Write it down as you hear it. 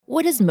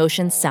What does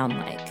motion sound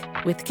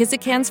like? With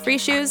Kizik hands-free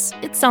shoes,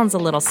 it sounds a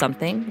little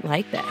something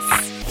like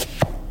this.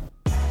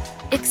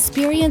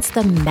 Experience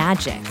the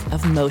magic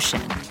of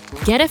motion.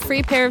 Get a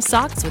free pair of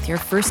socks with your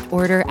first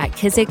order at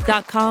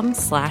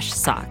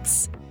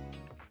kizik.com/socks.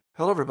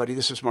 Hello, everybody.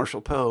 This is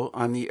Marshall Poe.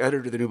 I'm the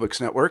editor of the New Books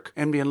Network.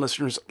 NBN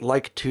listeners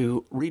like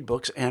to read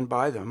books and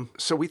buy them.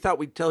 So we thought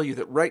we'd tell you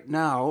that right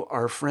now,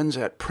 our friends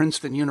at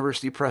Princeton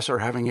University Press are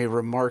having a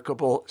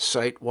remarkable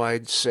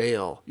site-wide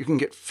sale. You can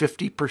get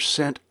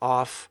 50%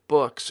 off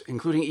books,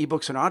 including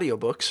ebooks and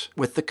audiobooks,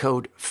 with the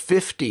code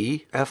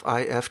 50,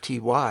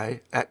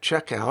 F-I-F-T-Y, at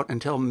checkout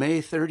until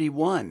May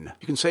 31.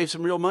 You can save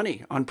some real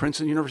money on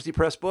Princeton University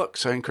Press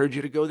books. I encourage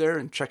you to go there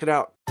and check it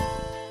out.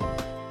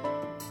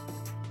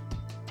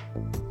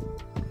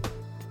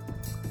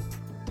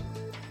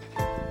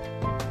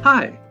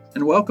 Hi,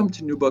 and welcome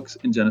to New Books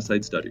in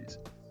Genocide Studies,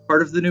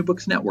 part of the New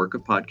Books Network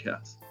of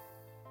podcasts.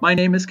 My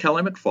name is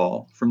Kelly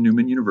McFall from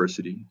Newman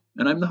University,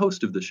 and I'm the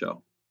host of the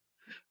show.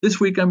 This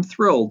week, I'm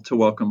thrilled to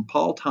welcome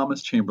Paul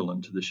Thomas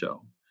Chamberlain to the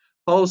show.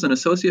 Paul is an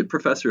associate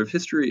professor of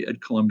history at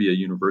Columbia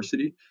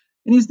University,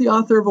 and he's the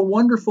author of a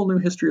wonderful new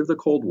history of the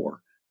Cold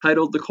War,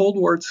 titled The Cold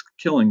War's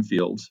Killing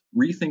Fields,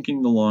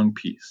 Rethinking the Long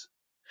Peace.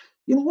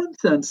 In one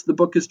sense, the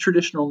book is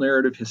traditional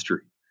narrative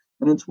history,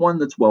 and it's one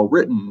that's well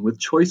written, with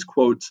choice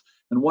quotes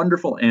and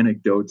wonderful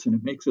anecdotes, and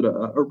it makes it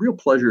a real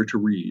pleasure to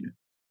read.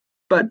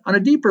 But on a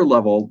deeper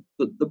level,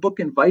 the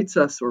book invites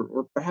us,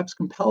 or perhaps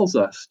compels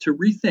us, to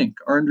rethink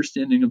our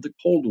understanding of the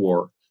Cold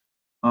War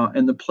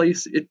and the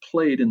place it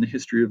played in the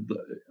history of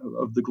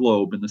the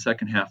globe in the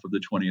second half of the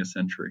 20th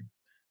century.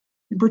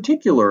 In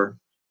particular,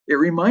 it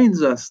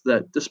reminds us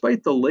that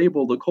despite the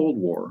label the Cold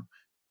War,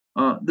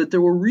 that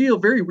there were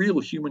very real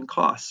human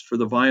costs for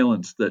the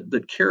violence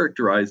that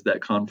characterized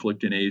that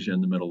conflict in Asia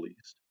and the Middle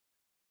East.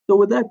 So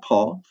with that,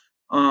 Paul,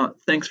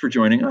 thanks for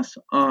joining us,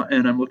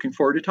 and I'm looking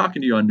forward to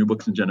talking to you on New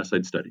Books in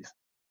Genocide Studies.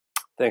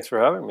 Thanks for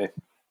having me.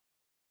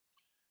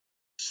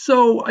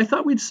 So I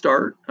thought we'd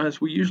start, as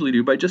we usually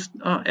do, by just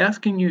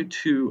asking you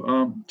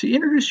to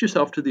introduce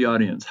yourself to the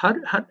audience. How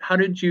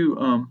did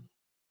you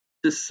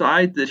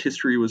decide that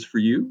history was for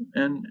you,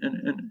 and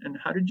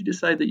how did you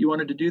decide that you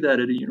wanted to do that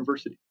at a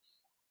university?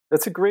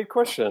 That's a great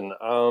question.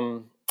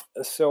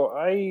 So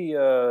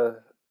I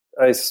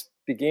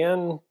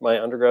began my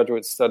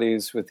undergraduate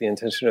studies with the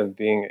intention of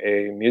being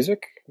a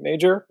music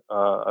major.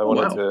 I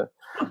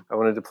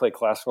wanted to play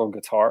classical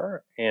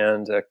guitar,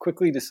 and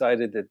quickly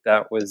decided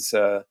that was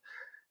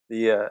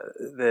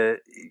the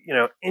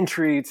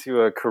entry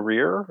to a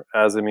career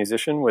as a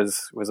musician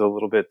was a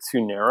little bit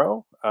too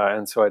narrow,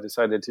 and so I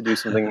decided to do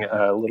something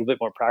a little bit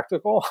more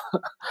practical,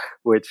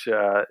 which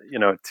to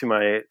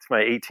my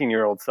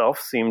 18-year-old self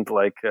seemed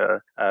like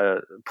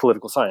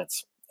political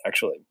science,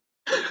 actually.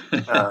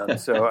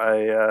 So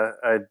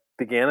I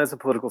began as a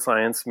political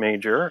science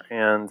major,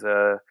 and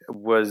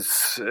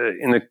was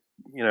in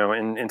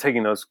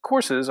taking those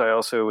courses, I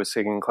also was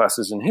taking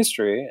classes in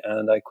history,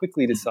 and I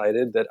quickly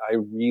decided that I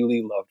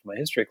really loved my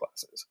history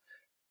classes.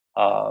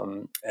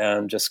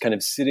 And just kind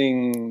of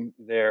sitting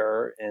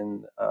there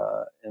in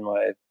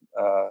my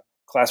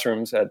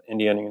classrooms at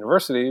Indiana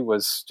University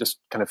was just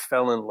kind of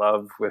fell in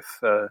love with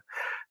the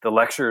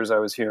lectures I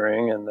was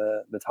hearing and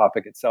the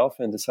topic itself,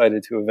 and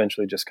decided to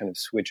eventually just kind of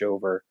switch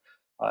over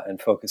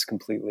and focus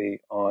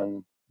completely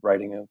on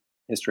writing a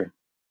history.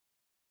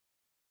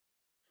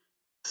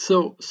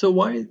 So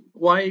why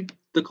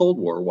the Cold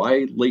War?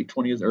 Why late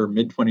 20th or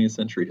mid 20th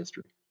century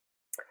history?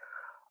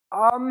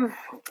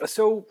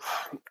 So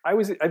I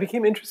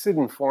became interested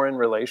in foreign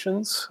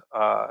relations,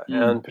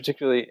 and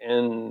particularly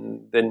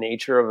in the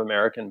nature of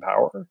American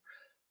power.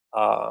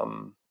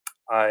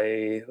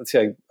 I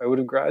would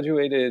have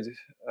graduated.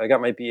 I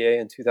got my BA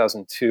in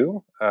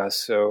 2002.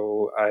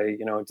 So I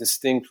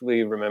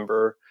distinctly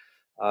remember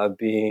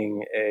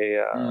being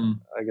a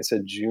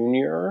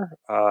junior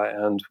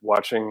and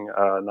watching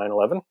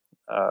 9/11,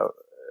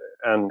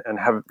 and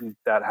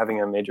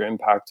having a major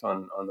impact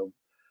on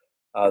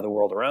the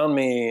world around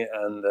me,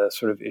 and the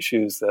sort of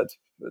issues that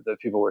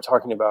people were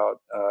talking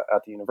about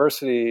at the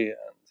university.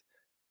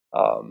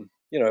 And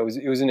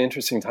it was an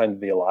interesting time to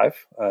be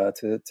alive,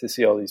 to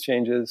see all these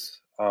changes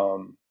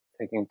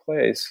taking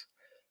place.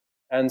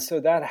 And so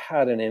that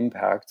had an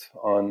impact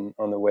on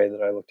the way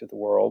that I looked at the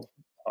world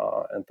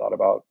and thought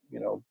about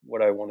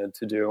what I wanted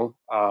to do.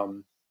 I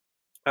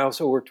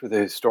also worked with a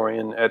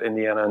historian at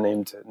Indiana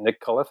named Nick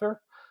Cullether,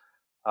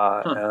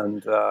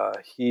 and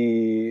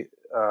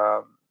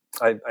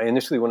I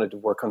initially wanted to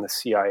work on the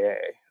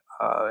CIA,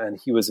 and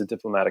he was a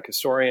diplomatic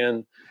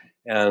historian.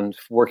 And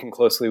working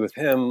closely with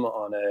him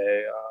on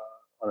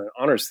an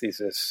honors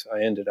thesis,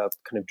 I ended up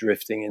kind of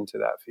drifting into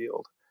that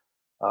field,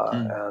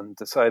 and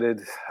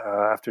decided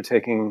after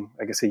taking,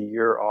 a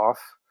year off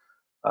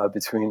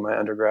between my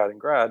undergrad and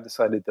grad,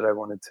 decided that I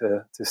wanted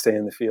to stay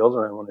in the field,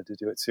 and I wanted to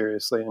do it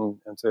seriously,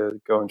 and to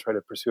go and try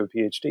to pursue a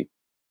PhD.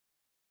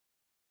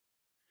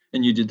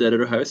 And you did that at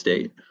Ohio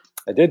State?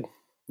 I did.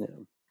 Yeah.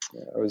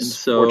 I was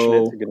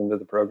fortunate to get into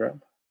the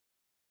program.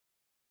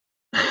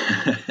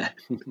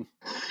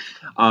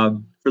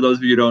 For those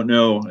of you who don't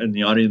know in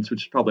the audience,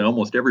 which is probably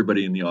almost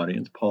everybody in the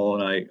audience,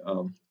 Paul and I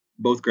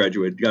both got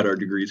our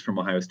degrees from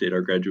Ohio State,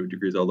 our graduate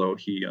degrees, although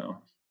he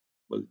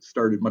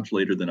started much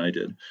later than I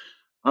did.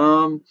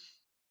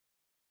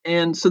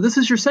 And so this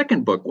is your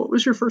second book. What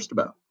was your first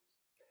about?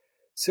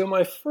 So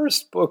my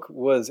first book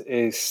was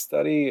a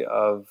study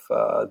of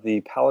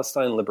the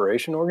Palestine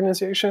Liberation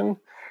Organization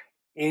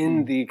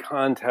in the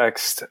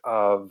context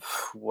of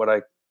what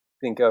I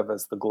think of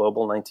as the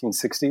global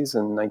 1960s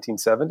and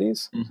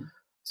 1970s. Mm-hmm.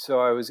 So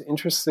I was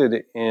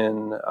interested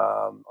in,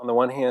 on the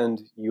one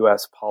hand,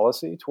 U.S.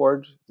 policy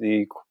toward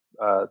the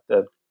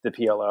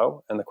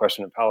PLO and the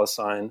question of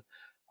Palestine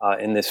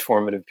in this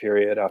formative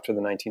period after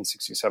the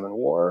 1967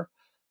 war.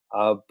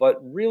 But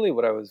really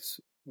what I was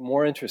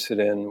more interested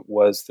in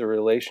was the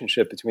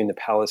relationship between the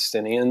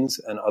Palestinians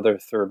and other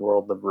third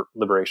world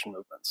liberation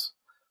movements.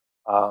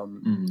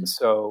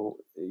 So,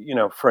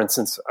 for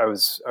instance, I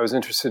was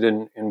interested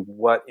in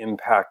what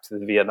impact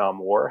the Vietnam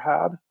War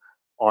had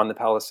on the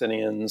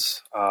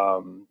Palestinians.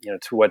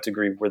 To what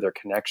degree were there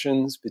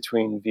connections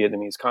between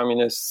Vietnamese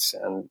communists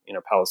and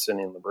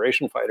Palestinian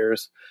liberation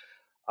fighters?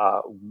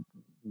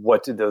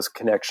 What did those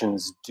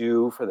connections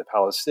do for the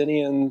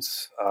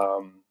Palestinians?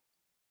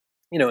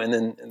 And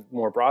then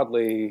more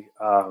broadly,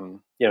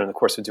 in the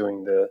course of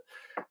doing the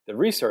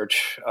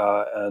research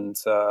and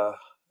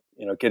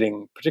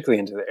getting particularly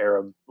into the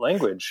Arab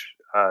language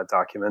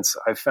documents,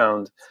 I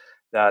found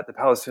that the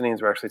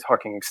Palestinians were actually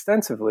talking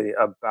extensively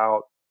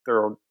about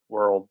third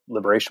world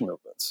liberation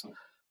movements.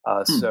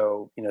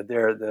 So,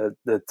 they're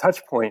the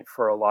touch point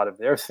for a lot of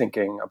their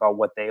thinking about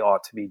what they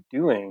ought to be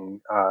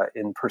doing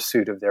in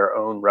pursuit of their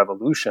own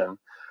revolution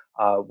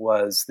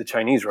was the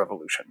Chinese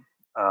Revolution.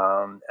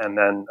 And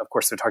then, of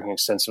course, they're talking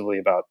extensively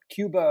about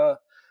Cuba.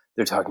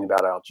 They're talking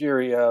about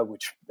Algeria,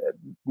 which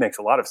makes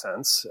a lot of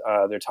sense.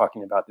 They're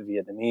talking about the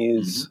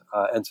Vietnamese.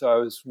 Mm-hmm. And so I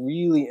was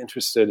really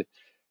interested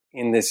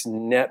in this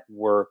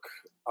network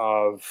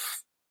of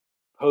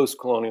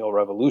post-colonial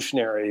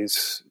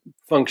revolutionaries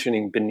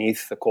functioning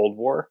beneath the Cold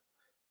War.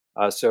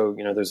 So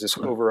there's this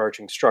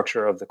overarching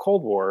structure of the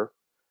Cold War,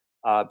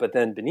 but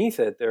then beneath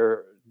it,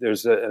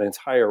 there's an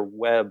entire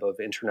web of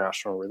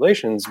international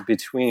relations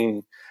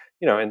between,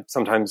 and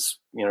sometimes,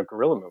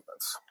 guerrilla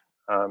movements.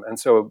 And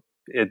so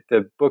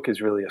the book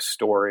is really a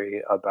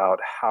story about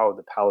how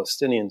the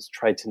Palestinians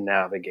tried to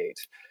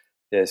navigate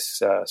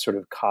this sort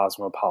of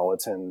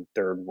cosmopolitan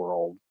third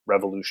world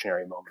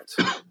revolutionary moment.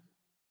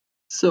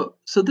 So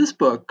this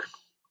book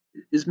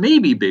is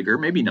maybe bigger,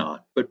 maybe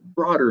not, but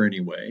broader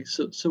anyway.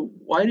 So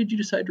why did you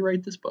decide to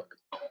write this book?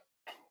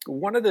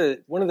 One of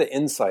the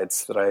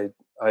insights that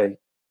I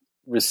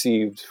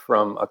received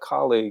from a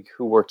colleague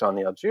who worked on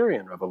the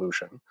Algerian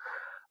Revolution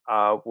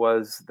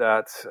was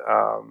that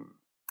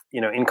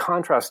in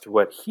contrast to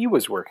what he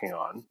was working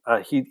on,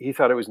 he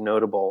thought it was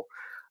notable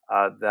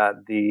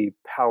that the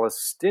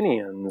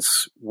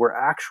Palestinians were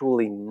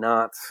actually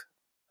not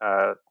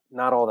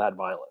all that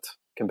violent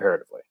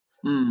comparatively.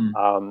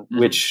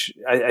 Which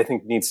I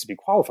think needs to be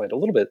qualified a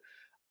little bit.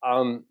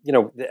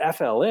 The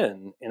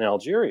FLN in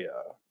Algeria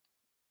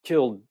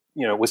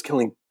was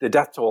killing, the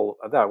death toll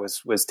of that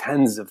was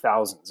tens of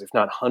thousands, if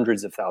not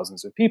hundreds of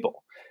thousands of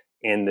people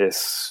in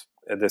this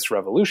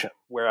revolution.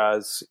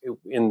 Whereas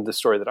in the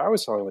story that I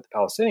was telling with the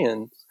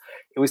Palestinians,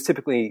 it was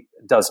typically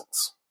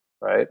dozens,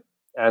 right?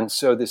 And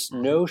so this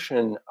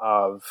notion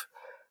of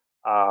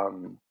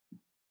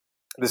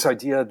this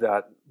idea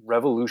that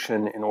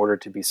revolution, in order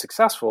to be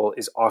successful,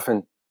 is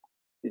often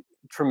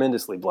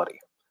tremendously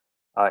bloody,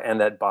 and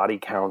that body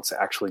counts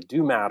actually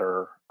do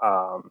matter,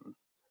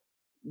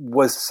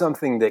 was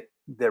something that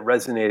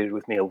resonated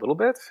with me a little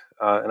bit,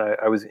 and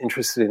I was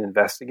interested in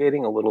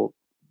investigating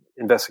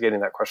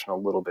that question a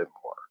little bit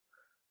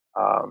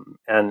more,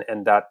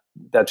 and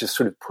that just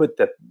sort of put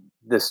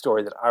this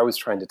story that I was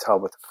trying to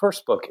tell with the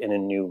first book in a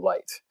new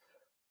light.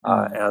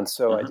 And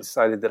so I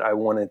decided that I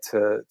wanted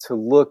to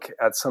look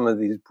at some of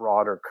these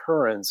broader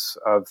currents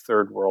of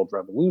third world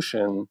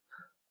revolution,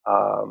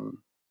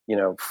 from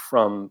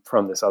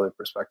this other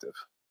perspective.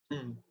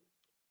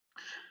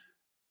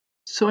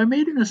 So I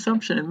made an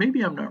assumption, and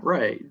maybe I'm not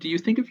right. Do you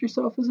think of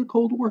yourself as a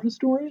Cold War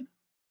historian?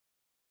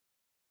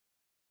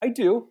 I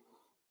do.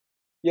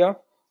 Yeah.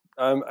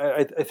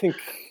 I think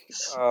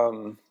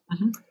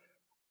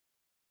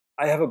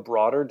I have a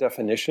broader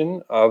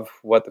definition of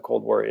what the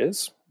Cold War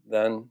is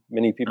than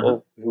many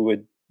people who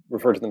would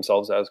refer to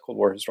themselves as Cold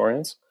War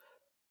historians.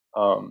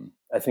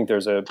 I think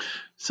there's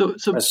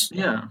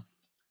yeah.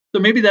 So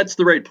maybe that's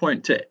the right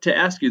point to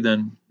ask you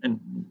then. And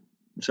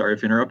I'm sorry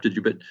if I interrupted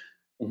you, but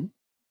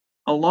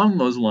along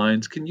those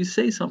lines, can you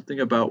say something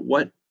about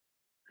what?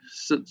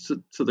 So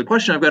the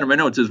question I've got in my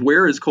notes is,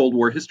 where is Cold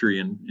War history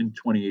in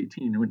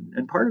 2018?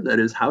 And part of that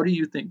is, how do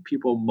you think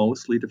people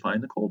mostly define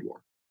the Cold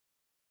War?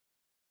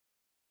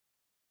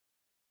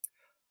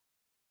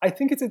 I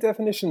think it's a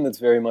definition that's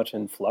very much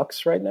in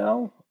flux right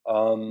now.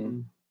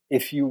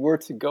 If you were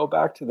to go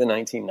back to the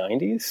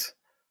 1990s,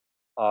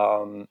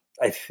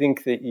 I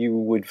think that you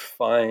would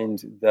find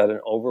that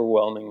an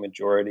overwhelming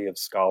majority of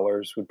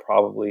scholars would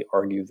probably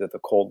argue that the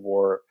Cold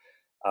War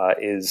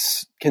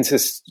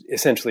consists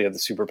essentially of the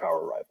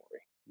superpower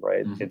rivalry,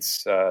 right? Mm-hmm.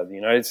 It's the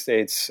United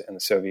States and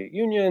the Soviet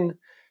Union,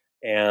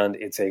 and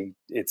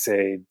it's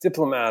a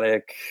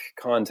diplomatic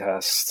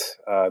contest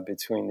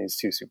between these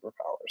two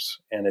superpowers,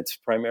 and it's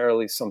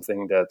primarily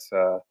something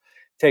that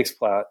takes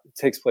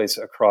place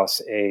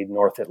across a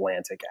North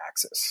Atlantic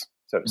axis,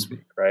 so to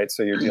speak, right?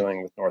 So you're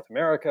dealing with North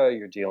America,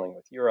 you're dealing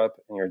with Europe,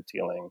 and you're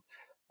dealing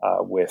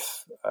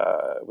with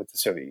the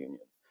Soviet Union.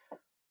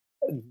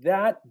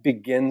 That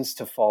begins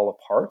to fall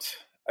apart,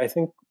 I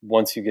think,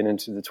 once you get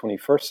into the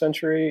 21st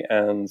century,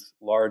 and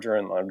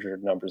larger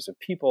numbers of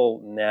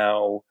people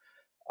now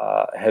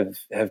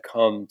have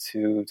come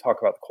to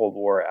talk about the Cold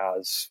War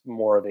as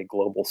more of a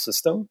global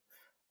system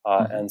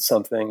and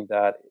something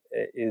that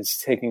is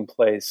taking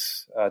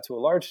place to a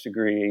large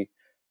degree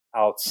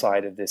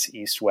outside of this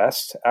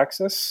East-West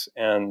axis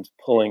and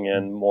pulling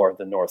in more of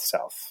the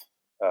North-South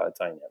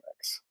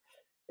dynamics.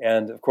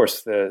 And of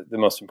course, the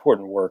most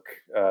important work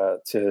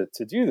to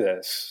do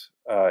this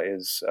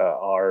is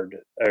Arne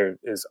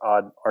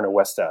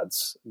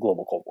Westad's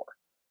Global Cold War,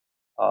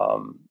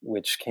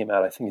 which came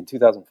out, I think, in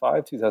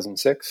 2005,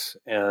 2006,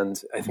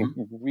 and I think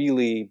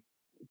really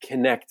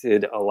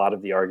connected a lot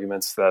of the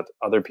arguments that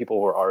other people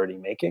were already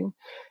making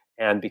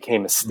and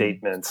became a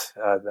statement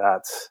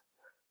that,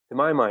 to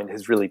my mind,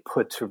 has really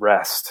put to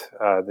rest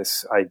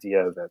this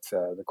idea that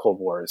the Cold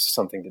War is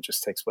something that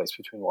just takes place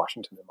between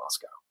Washington and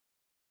Moscow.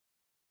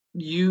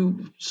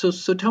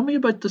 So tell me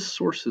about the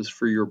sources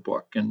for your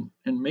book, and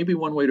maybe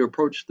one way to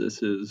approach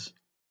this is,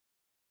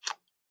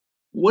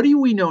 what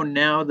do we know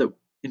now that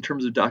in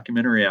terms of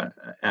documentary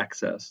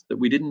access that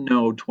we didn't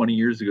know 20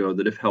 years ago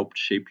that have helped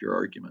shape your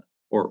argument,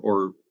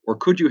 or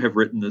could you have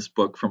written this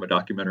book from a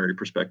documentary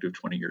perspective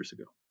 20 years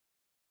ago?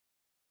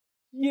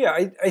 Yeah,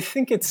 I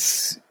think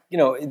it's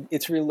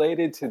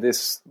related to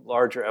this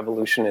larger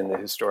evolution in the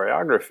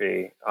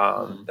historiography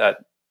that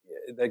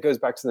goes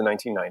back to the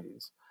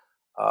 1990s.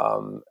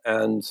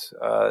 And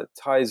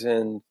ties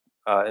in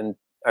and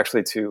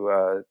actually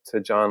to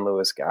John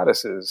Lewis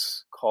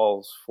Gaddis's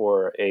calls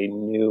for a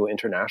new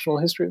international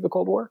history of the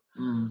Cold War.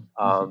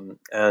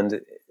 And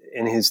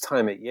in his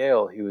time at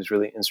Yale, he was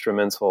really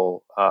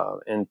instrumental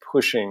in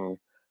pushing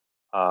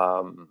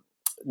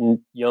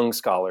young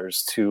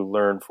scholars to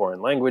learn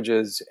foreign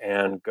languages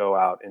and go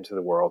out into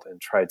the world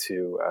and try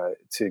to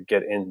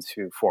get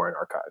into foreign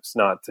archives,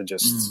 not to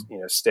just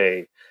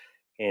stay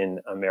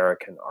in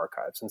American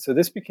archives. And so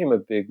this became a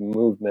big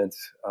movement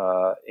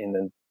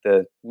in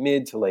the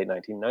mid to late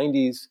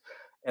 1990s,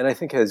 and I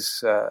think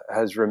has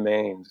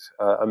remained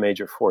a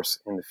major force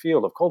in the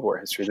field of Cold War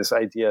history. This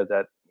idea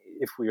that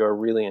if we are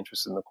really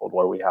interested in the Cold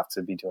War, we have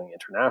to be doing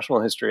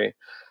international history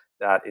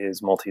that is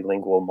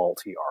multilingual,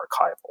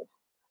 multi-archival.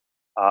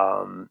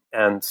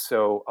 And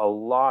so to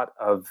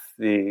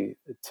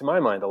my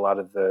mind, a lot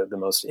of the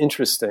most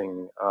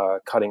interesting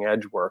cutting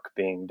edge work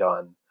being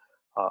done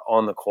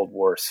on the Cold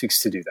War seeks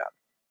to do that.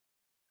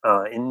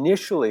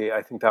 Initially,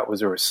 I think that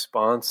was a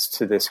response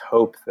to this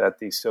hope that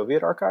the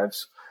Soviet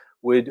archives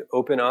would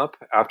open up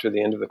after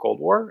the end of the Cold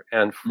War,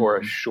 and for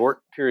a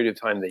short period of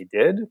time they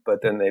did,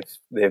 but then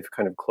they've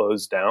kind of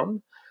closed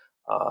down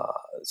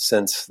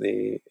since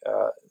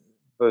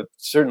but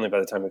certainly by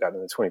the time we got into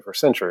the 21st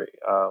century,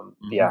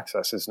 the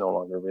access is no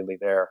longer really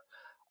there.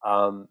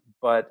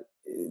 But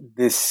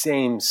this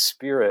same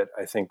spirit,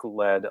 I think,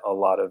 led a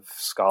lot of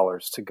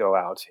scholars to go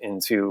out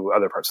into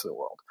other parts of the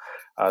world.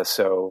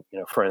 So,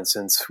 for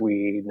instance,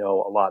 we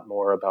know a lot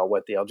more about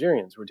what the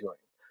Algerians were doing.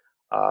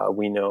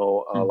 We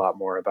know a lot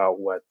more about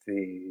what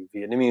the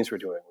Vietnamese were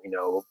doing. We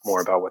know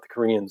more about what the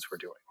Koreans were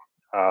doing.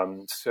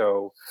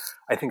 So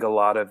I think a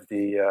lot of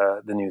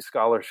the new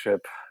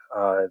scholarship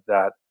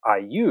that I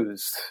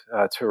used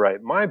to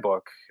write my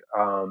book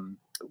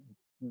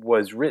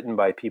was written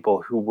by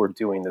people who were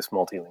doing this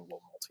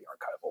multilingual,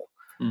 multi-archival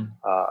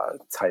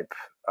type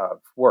of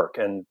work,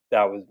 and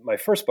that was my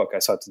first book. I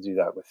sought to do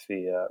that with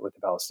the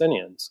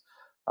Palestinians,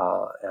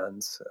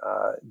 and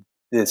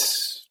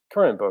this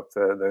current book,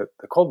 the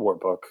Cold War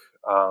book,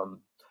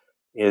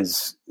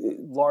 is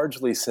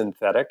largely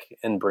synthetic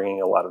in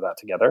bringing a lot of that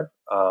together.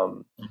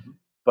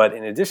 But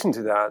in addition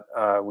to that,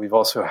 we've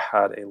also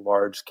had a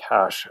large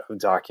cache of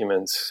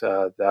documents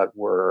that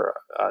were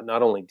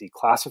not only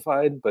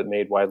declassified, but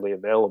made widely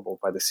available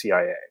by the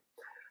CIA.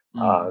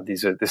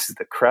 This is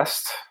the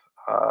CREST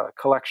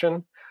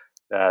collection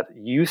that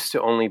used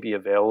to only be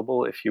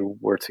available if you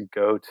were to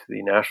go to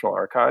the National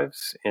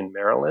Archives in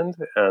Maryland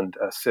and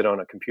sit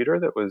on a computer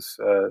that was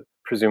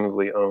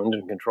presumably owned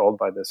and controlled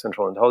by the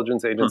Central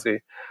Intelligence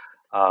Agency.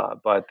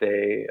 But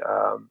they...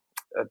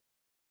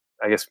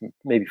 I guess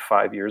maybe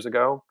 5 years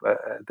ago,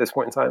 at this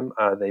point in time,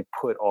 they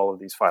put all of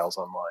these files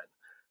online.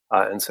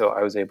 And so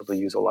I was able to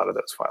use a lot of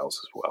those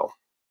files as well.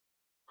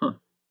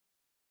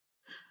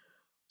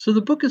 So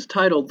the book is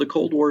titled The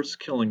Cold War's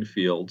Killing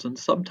Fields and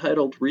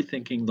subtitled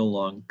Rethinking the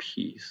Long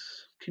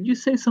Peace. Can you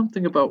say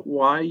something about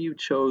why you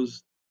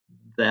chose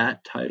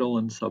that title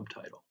and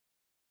subtitle?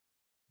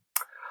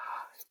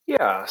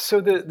 Yeah,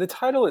 so the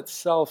title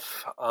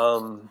itself,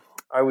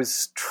 I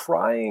was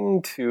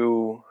trying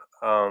to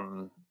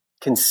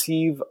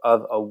conceive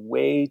of a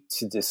way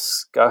to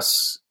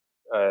discuss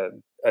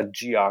a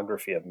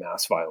geography of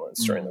mass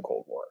violence during the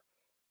Cold War.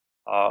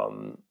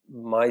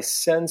 My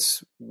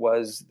sense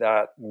was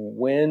that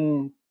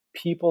when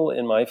people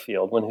in my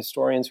field, when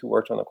historians who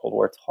worked on the Cold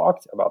War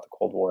talked about the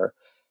Cold War,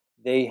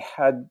 they'd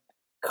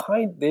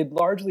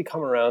largely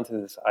come around to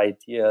this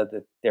idea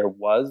that there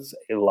was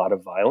a lot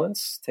of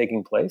violence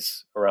taking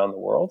place around the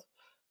world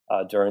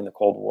during the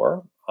Cold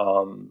War.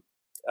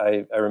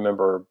 I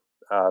remember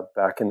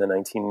back in the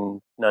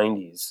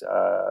 1990s,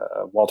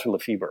 Walter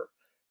Lefebvre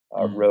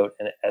wrote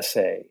an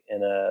essay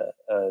in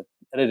a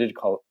edited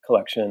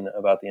collection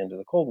about the end of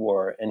the Cold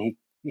War, and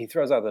he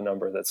throws out the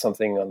number that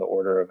something on the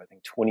order of, I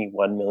think,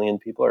 21 million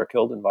people are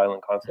killed in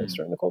violent conflicts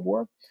during the Cold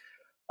War.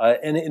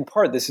 And in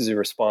part, this is a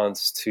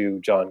response to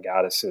John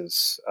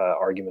Gaddis's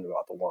argument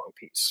about the long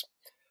peace.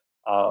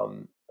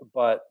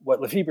 But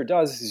what Lefebvre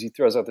does is he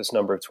throws out this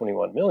number of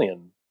 21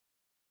 million,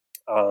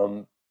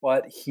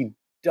 but he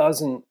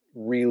doesn't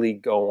really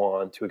go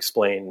on to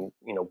explain,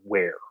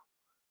 where.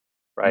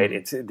 Right.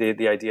 It's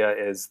the idea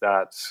is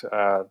that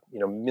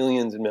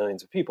millions and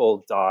millions of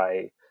people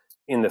die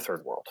in the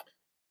third world,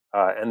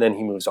 and then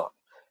he moves on,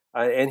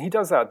 and he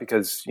does that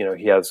because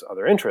he has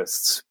other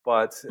interests.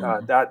 But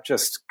that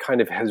just kind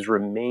of has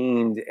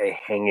remained a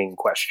hanging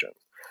question.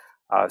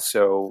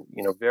 So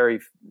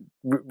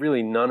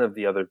really none of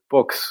the other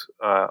books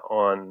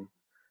on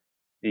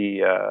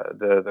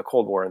the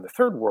Cold War and the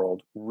Third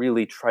World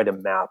really try to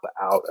map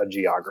out a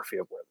geography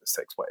of where this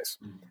takes place.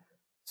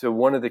 So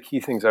one of the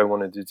key things I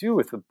wanted to do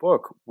with the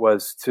book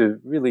was to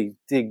really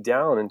dig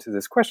down into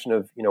this question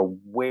of,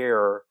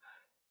 where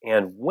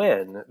and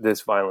when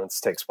this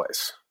violence takes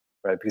place,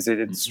 right? Because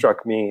it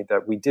struck me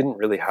that we didn't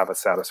really have a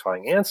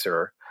satisfying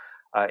answer.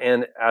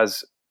 And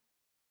as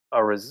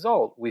a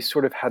result, we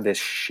sort of had this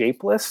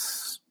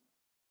shapeless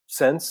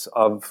sense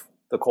of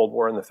the Cold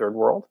War and the Third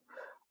World.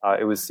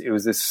 It was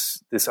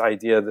this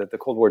idea that the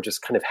Cold War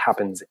just kind of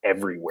happens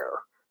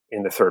everywhere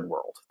in the Third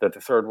World, that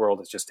the Third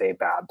World is just a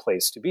bad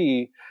place to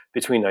be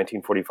between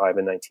 1945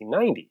 and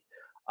 1990,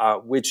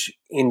 which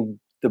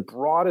in the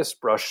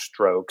broadest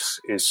brushstrokes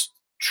is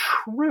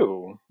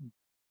true,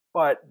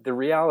 but the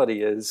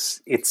reality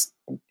is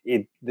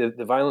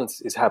the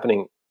violence is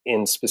happening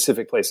in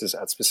specific places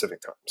at specific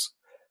times.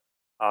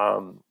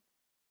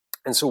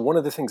 And so one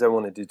of the things I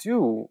wanted to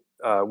do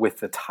with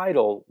the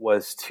title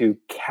was to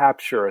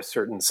capture a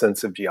certain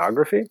sense of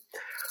geography.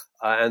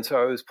 And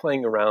so I was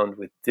playing around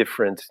with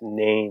different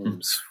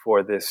names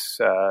for this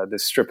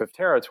strip of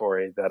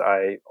territory that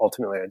I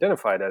ultimately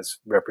identified as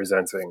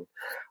representing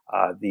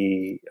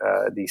the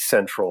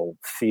central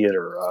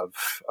theater of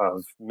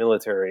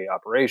military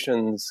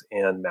operations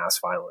and mass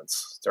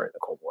violence during the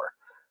Cold War,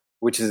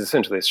 which is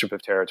essentially a strip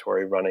of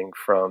territory running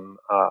from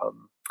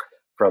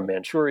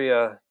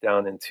Manchuria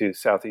down into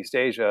Southeast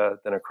Asia,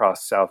 then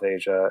across South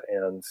Asia,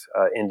 and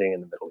ending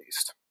in the Middle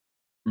East.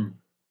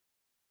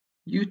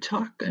 You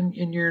talk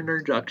in your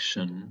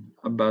introduction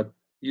about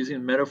using a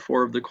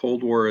metaphor of the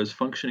Cold War as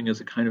functioning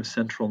as a kind of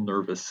central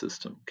nervous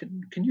system.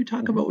 Can you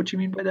talk about what you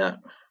mean by that?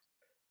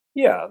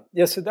 Yeah.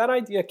 So that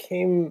idea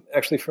came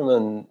actually from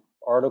an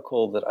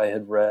article that I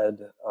had read.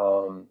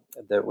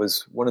 That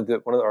was one of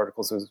the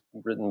articles that was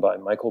written by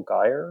Michael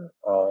Geyer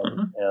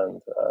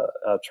and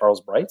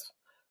Charles Bright.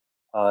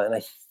 And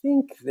I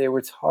think they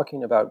were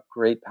talking about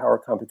great power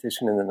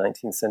competition in the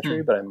 19th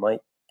century, but I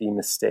might be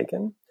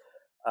mistaken.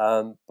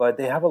 But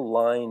they have a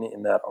line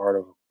in that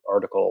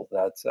article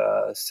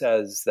that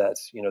says that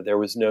there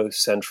was no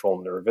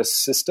central nervous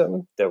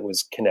system that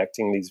was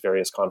connecting these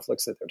various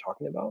conflicts that they're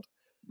talking about,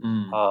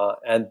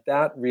 and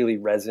that really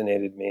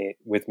resonated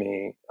with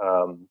me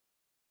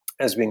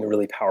as being a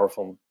really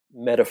powerful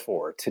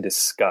metaphor to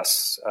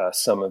discuss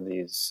some of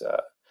these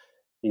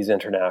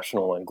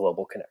international and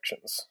global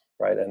connections,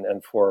 right?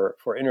 And for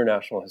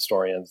international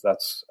historians,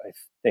 that's, I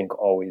think,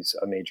 always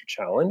a major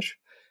challenge.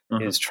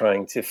 Is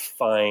trying to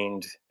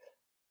find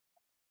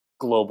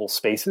global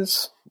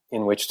spaces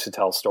in which to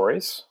tell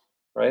stories,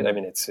 right? I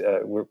mean, it's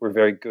we're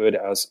very good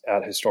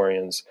at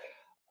historians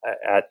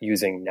at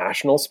using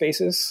national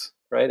spaces,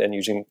 right, and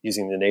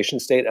using the nation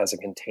state as a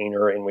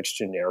container in which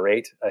to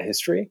narrate a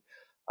history.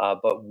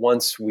 But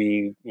once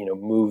we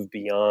move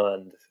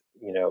beyond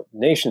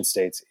nation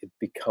states, it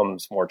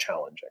becomes more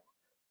challenging.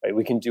 Right?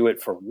 We can do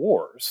it for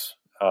wars.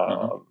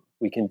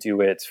 We can do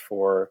it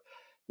for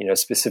a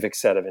specific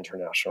set of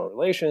international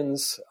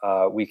relations.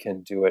 We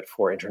can do it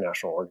for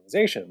international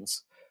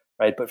organizations,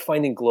 right? But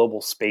finding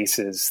global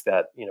spaces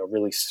that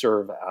really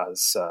serve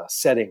as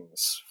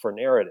settings for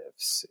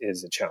narratives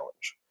is a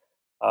challenge.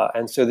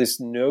 And so this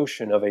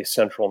notion of a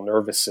central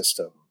nervous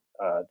system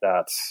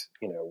that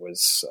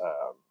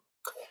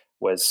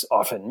was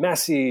often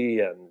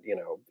messy and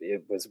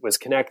it was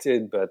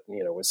connected, but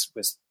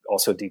was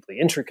also deeply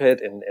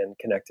intricate and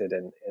connected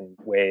in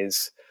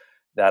ways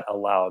that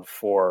allowed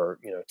for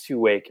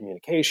two-way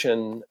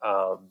communication,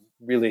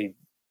 really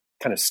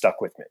kind of stuck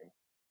with me.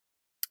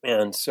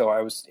 And so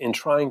I was, in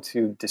trying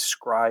to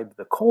describe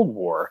the Cold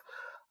War,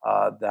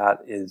 that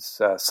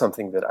is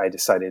something that I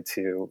decided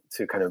to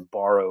kind of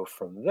borrow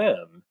from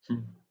them,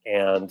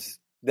 and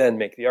then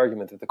make the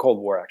argument that the Cold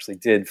War actually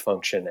did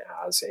function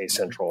as a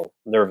central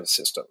nervous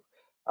system,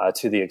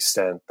 to the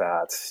extent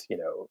that,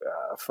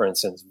 for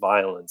instance,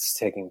 violence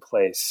taking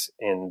place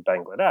in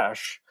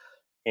Bangladesh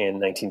in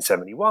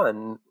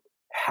 1971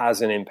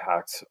 has an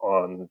impact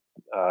on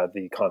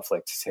the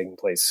conflict taking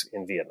place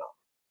in Vietnam,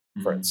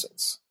 for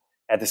instance,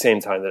 at the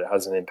same time that it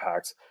has an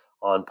impact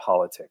on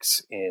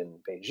politics in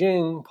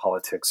Beijing,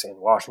 politics in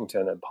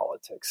Washington, and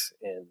politics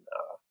in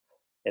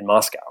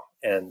Moscow.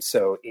 And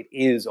so it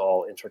is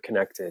all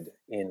interconnected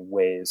in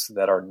ways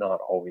that are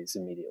not always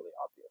immediately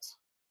obvious.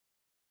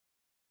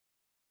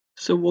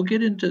 So we'll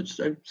get into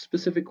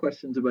specific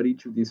questions about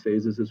each of these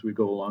phases as we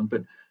go along,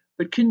 but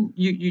can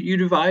you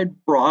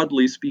divide,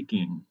 broadly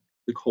speaking,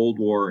 the Cold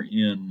War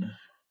in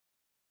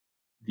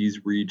these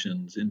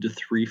regions into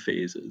three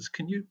phases?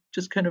 Can you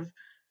just kind of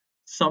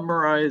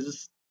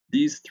summarize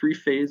these three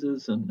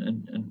phases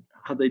and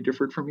how they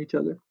differed from each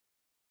other?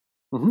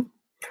 Mm-hmm.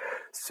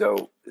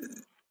 So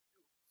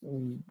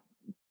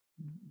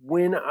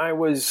when I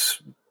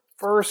was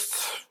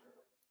first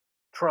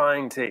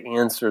trying to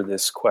answer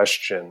this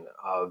question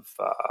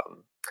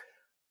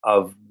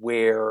of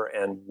where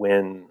and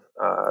when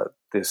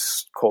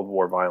this Cold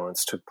War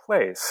violence took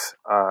place,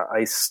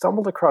 I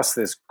stumbled across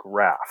this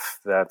graph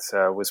that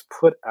was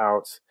put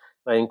out.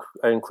 I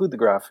include the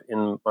graph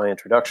in my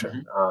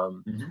introduction.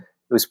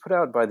 It was put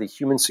out by the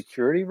Human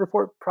Security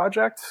Report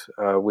Project,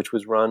 which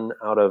was run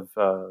out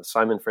of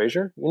Simon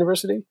Fraser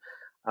University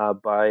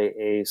by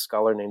a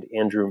scholar named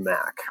Andrew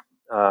Mack.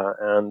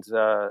 And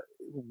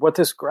what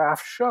this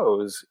graph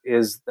shows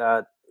is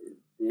that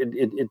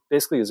it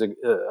basically is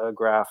a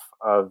graph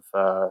of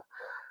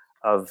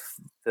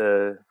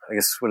the, I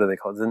guess, what do they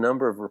call it? The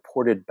number of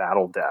reported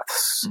battle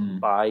deaths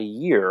by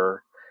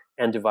year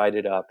and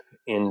divided up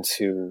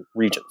into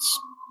regions.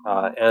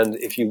 And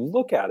if you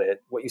look at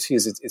it, what you see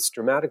is it's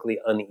dramatically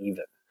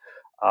uneven.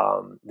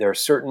 There are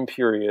certain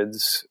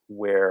periods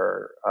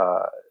where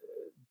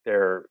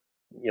the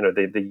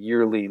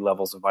yearly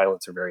levels of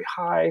violence are very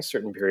high,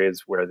 certain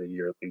periods where the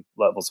yearly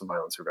levels of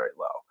violence are very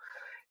low.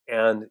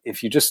 And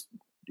if you just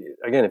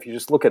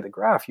look at the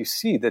graph, you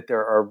see that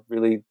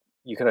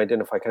you can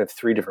identify kind of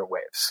three different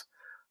waves.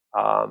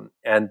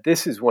 And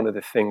this is one of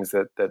the things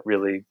that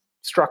really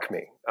struck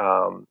me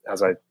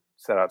as I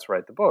set out to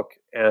write the book.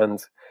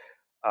 And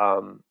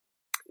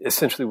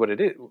essentially what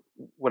it is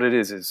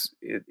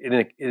it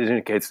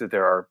indicates that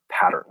there are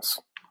patterns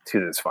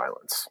to this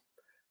violence.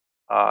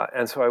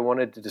 And so I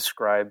wanted to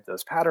describe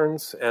those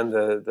patterns, and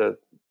the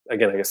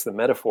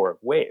metaphor of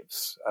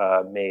waves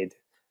made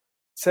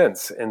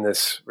sense in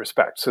this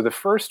respect. So the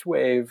first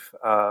wave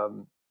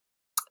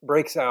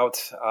breaks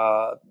out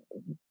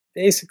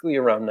basically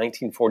around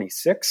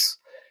 1946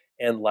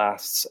 and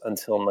lasts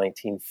until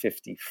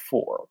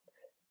 1954.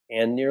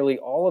 And nearly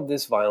all of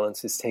this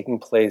violence is taking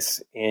place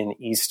in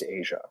East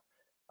Asia.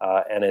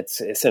 And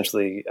it's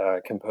essentially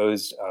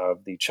composed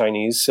of the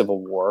Chinese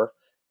Civil War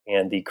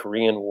and the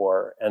Korean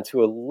War, and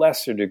to a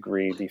lesser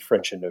degree, the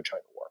French Indochina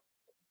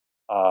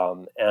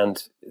War.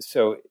 And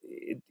so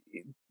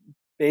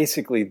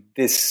basically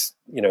this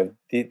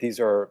is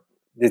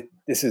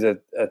a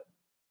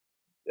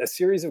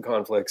series of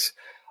conflicts,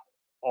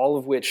 all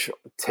of which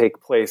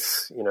take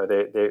place,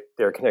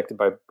 they're connected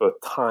by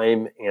both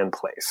time and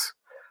place.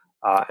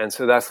 And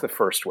so that's the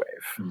first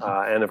wave.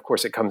 And of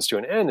course, it comes to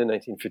an end in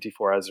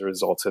 1954 as a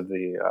result of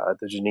the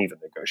Geneva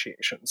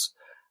negotiations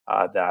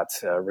that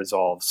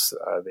resolves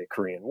the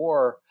Korean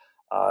War,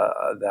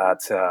 that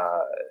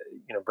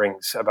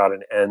brings about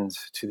an end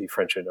to the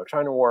French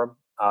Indochina War.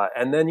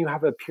 And then you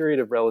have a period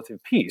of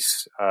relative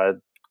peace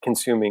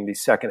consuming the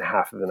second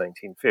half of the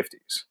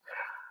 1950s.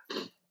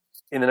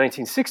 In the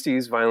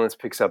 1960s, violence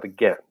picks up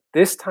again.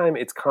 This time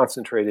it's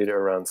concentrated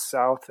around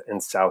South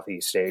and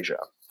Southeast Asia.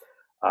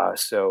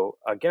 So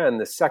again,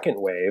 the second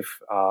wave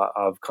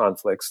of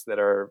conflicts that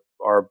are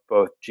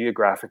both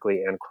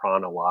geographically and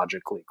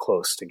chronologically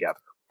close together.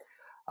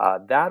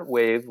 That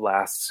wave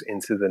lasts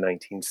into the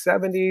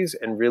 1970s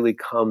and really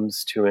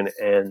comes to an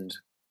end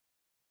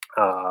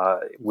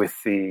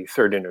with the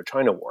Third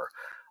Indochina War,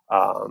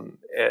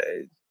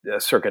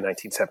 circa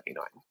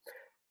 1979.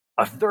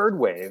 A third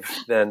wave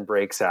then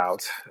breaks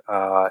out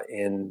at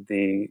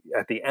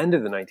the end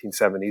of the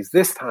 1970s,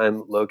 this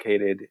time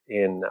located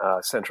in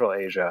Central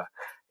Asia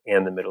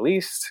and the Middle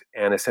East,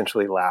 and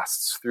essentially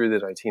lasts through the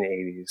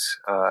 1980s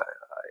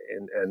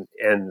and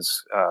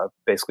ends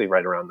basically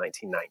right around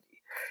 1990.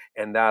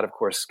 And that, of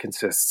course,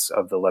 consists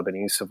of the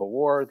Lebanese Civil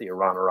War, the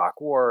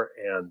Iran-Iraq War,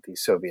 and the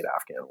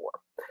Soviet-Afghan War.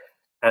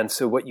 And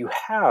so what you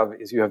have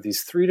is you have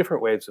these three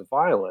different waves of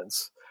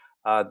violence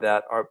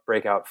that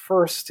break out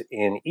first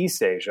in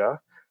East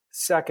Asia,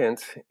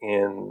 second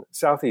in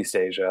Southeast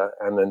Asia,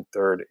 and then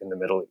third in the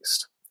Middle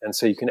East. And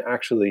so you can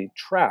actually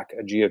track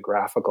a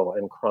geographical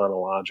and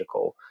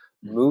chronological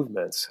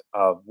movement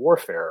of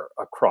warfare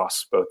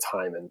across both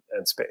time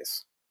and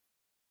space.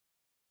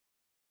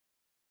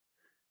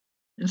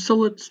 And so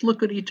let's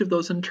look at each of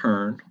those in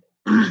turn.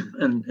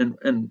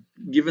 and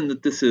given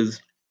that this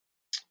is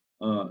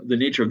the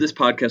nature of this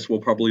podcast,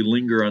 we'll probably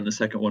linger on the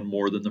second one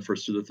more than the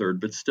first or the third,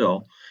 but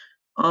still,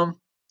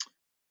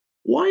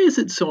 why is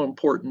it so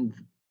important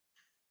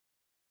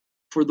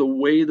for the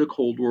way the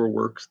Cold War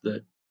works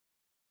that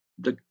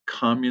the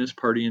Communist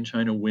Party in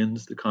China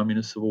wins the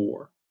Communist Civil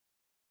War?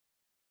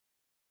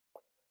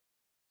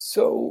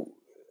 So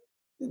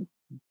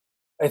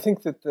I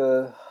think that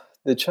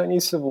the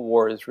Chinese Civil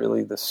War is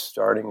really the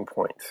starting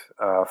point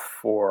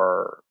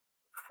for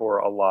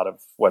a lot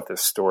of what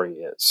this story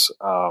is.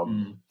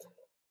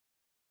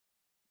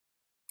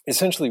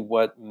 Essentially,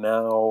 what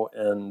Mao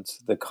and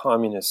the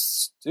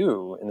communists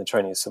do in the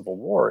Chinese Civil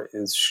War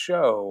is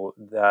show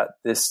that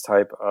this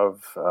type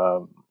of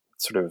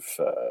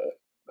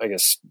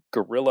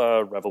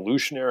guerrilla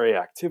revolutionary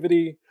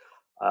activity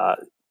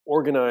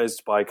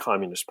organized by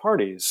communist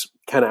parties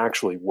can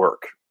actually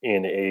work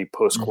in a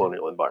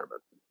post-colonial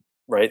environment,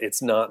 right?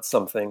 It's not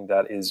something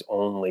that is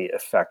only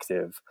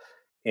effective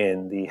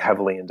in the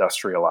heavily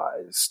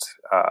industrialized,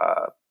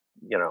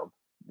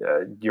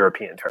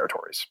 European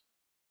territories.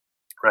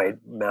 Right,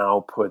 Mao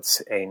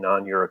puts a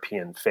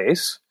non-European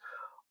face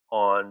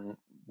on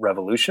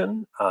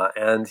revolution,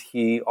 and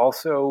he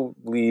also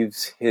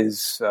leaves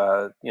his,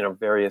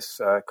 various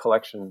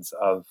collections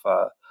of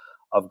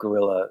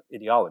guerrilla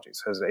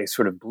ideologies as a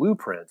sort of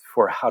blueprint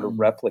for how to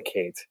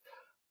replicate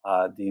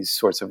these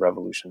sorts of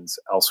revolutions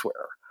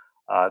elsewhere.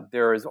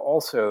 There is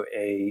also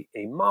a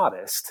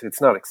modest,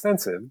 it's not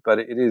extensive, but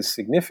it is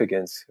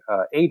significant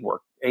aid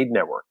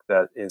network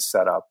that is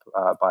set up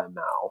by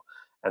Mao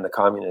and the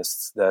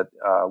communists that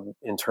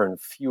in turn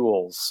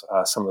fuels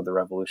some of the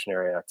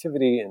revolutionary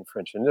activity in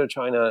French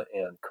Indochina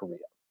and Korea.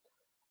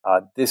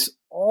 This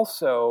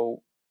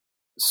also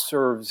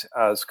serves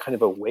as kind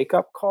of a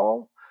wake-up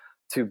call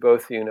to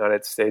both the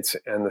United States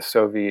and the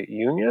Soviet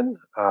Union,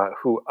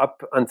 who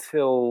up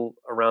until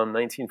around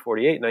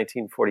 1948,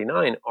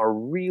 1949, are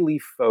really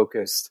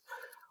focused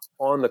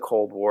on the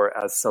Cold War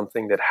as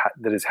something that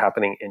is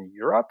happening in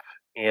Europe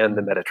and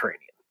the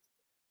Mediterranean.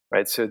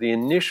 Right, so the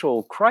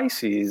initial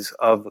crises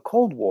of the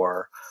Cold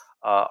War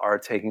are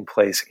taking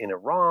place in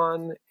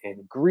Iran,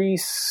 in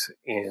Greece,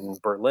 in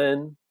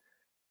Berlin,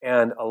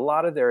 and a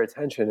lot of their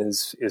attention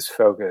is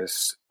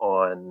focused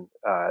on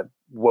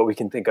what we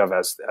can think of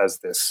as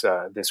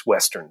this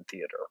Western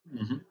theater.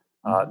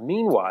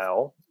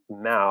 Meanwhile,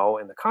 Mao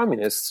and the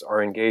communists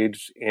are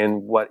engaged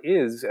in what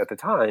is at the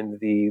time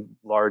the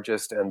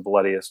largest and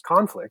bloodiest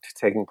conflict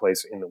taking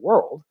place in the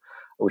world,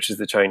 which is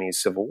the Chinese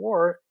Civil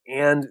War,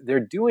 and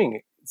they're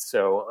doing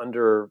so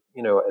under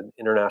an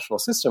international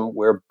system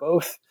where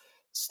both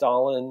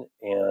Stalin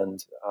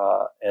and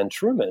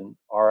Truman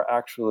are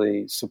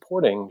actually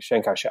supporting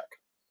Chiang Kai-shek,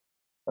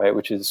 right?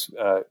 Which is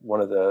one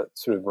of the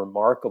sort of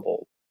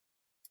remarkable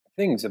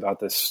things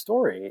about this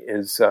story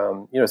is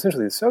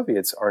essentially the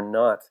Soviets are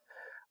not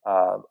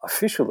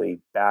officially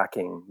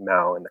backing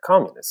Mao and the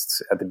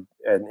communists in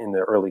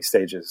the early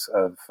stages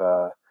of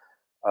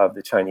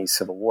the Chinese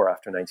Civil War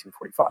after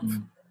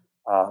 1945,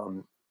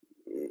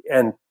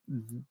 and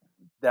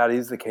that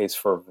is the case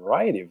for a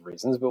variety of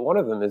reasons, but one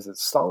of them is that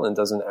Stalin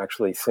doesn't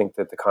actually think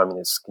that the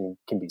communists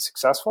can be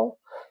successful,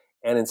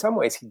 and in some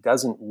ways he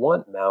doesn't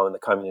want Mao and the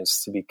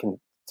communists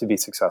to be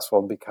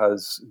successful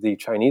because the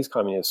Chinese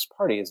Communist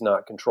Party is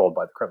not controlled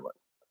by the Kremlin.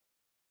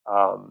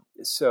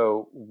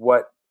 So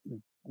what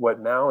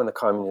Mao and the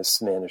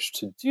communists managed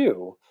to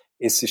do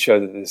is to show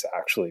that this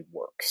actually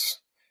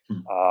works.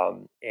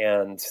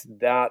 And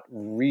that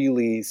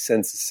really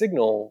sends a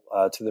signal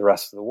to the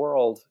rest of the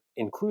world,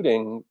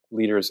 including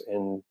leaders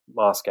in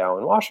Moscow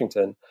and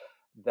Washington,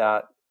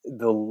 that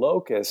the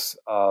locus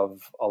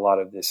of a lot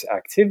of this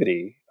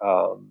activity,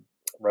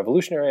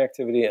 revolutionary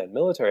activity and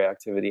military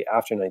activity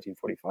after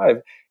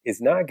 1945, is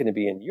not going to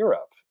be in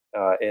Europe,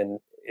 and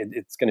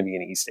it's going to be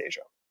in East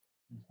Asia.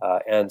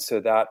 And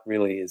so that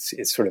really is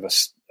sort of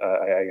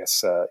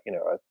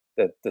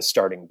the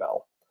starting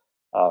bell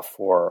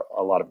for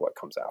a lot of what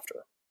comes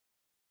after.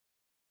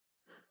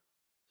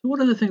 One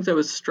of the things I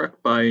was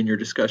struck by in your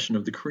discussion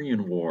of the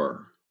Korean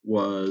War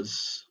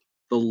was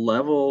the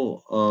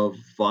level of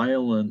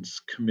violence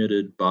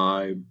committed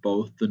by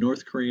both the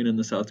North Korean and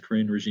the South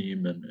Korean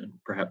regime, and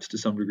perhaps to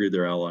some degree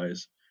their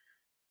allies,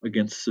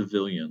 against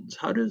civilians.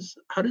 How does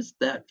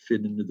that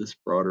fit into this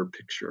broader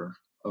picture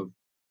of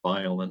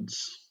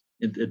violence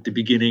at the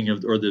beginning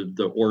of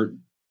the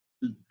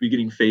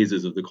beginning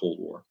phases of the Cold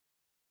War?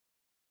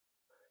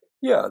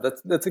 Yeah,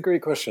 that's a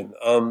great question.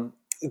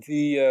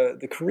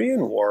 The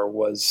Korean War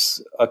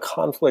was a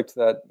conflict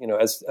that,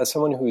 as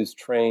someone who is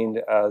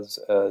trained as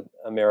an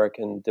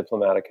American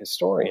diplomatic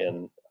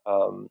historian,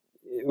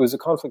 it was a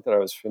conflict that I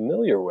was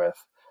familiar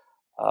with,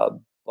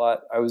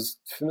 but I was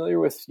familiar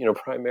with,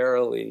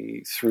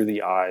 primarily through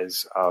the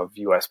eyes of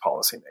U.S.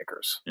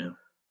 policymakers. Yeah.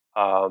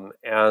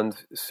 And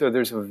so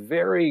there's a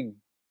very,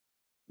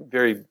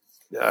 very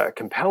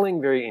compelling,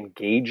 very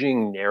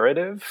engaging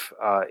narrative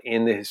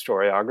in the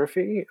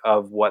historiography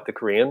of what the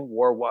Korean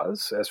War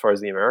was, as far as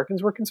the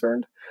Americans were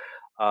concerned.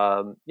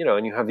 And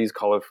you have these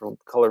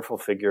colorful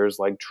figures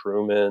like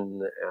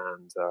Truman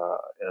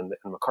and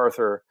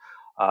MacArthur,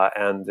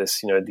 and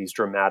this, these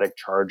dramatic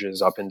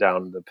charges up and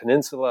down the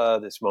peninsula.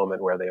 This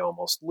moment where they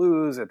almost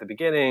lose at the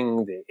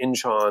beginning, the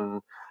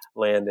Incheon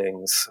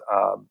landings,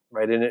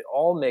 right, and it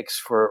all makes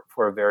for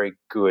a very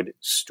good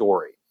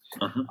story.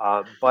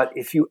 But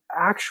if you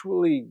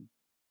actually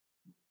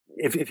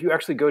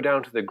go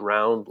down to the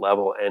ground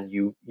level and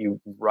you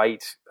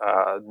write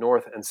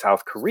North and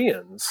South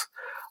Koreans,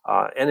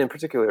 and in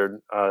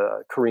particular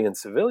Korean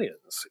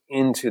civilians,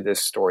 into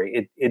this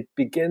story, it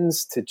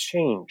begins to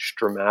change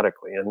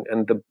dramatically.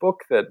 And the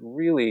book that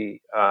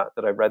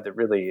I read that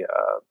really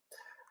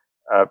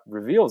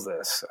reveals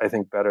this, I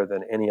think, better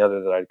than any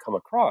other that I'd come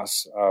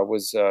across,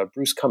 was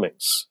Bruce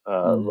Cummings,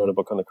 wrote a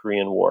book on the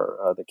Korean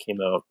War that came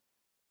out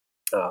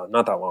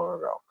not that long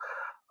ago.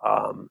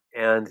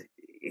 And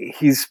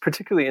he's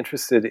particularly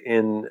interested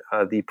in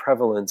the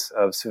prevalence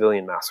of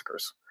civilian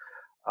massacres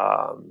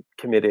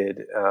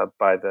committed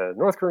by the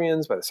North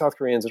Koreans, by the South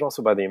Koreans, and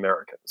also by the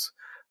Americans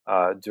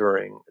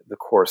during the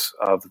course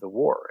of the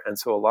war. And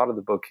so a lot of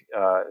the book,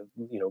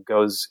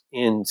 goes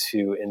in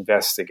to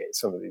investigate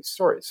some of these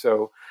stories.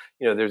 So,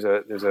 there's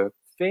a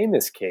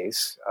famous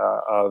case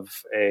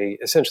of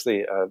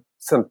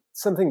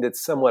something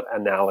that's somewhat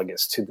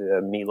analogous to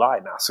the My Lai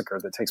massacre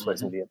that takes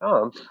place in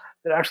Vietnam,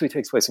 that actually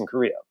takes place in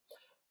Korea.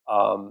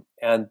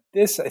 And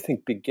this, I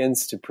think,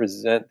 begins to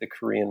present the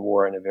Korean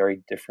War in a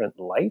very different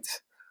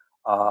light.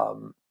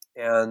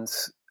 And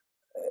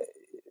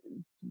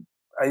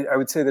I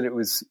would say that it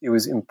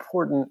was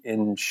important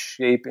in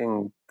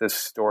shaping the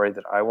story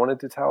that I wanted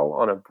to tell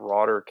on a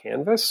broader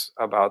canvas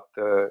about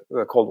the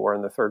Cold War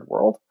and the Third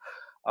World,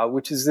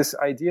 which is this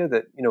idea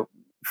that,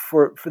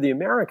 for the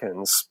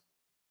Americans,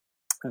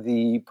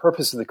 the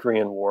purpose of the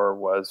Korean War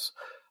was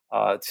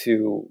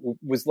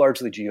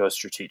largely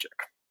geostrategic.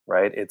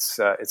 Right, it's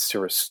to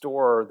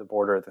restore the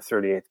border at the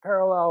 38th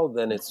parallel.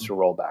 Then it's to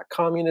roll back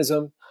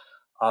communism.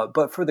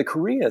 But for the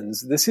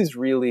Koreans, this is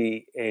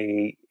really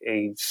a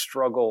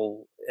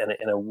struggle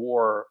and a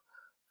war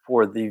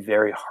for the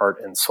very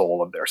heart and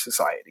soul of their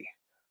society.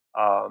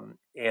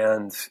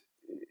 And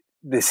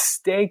the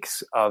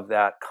stakes of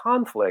that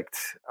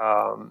conflict,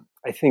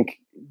 I think,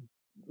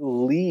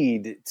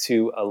 lead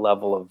to a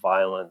level of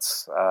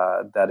violence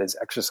that is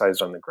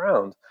exercised on the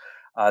ground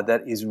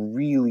that is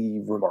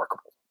really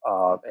remarkable.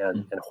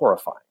 And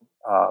horrifying.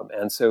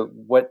 And so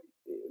what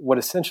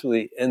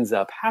essentially ends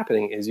up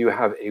happening is you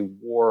have a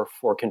war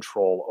for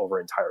control over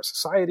entire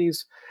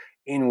societies,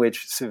 in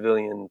which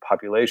civilian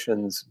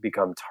populations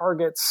become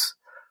targets,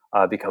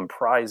 become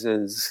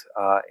prizes,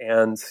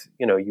 and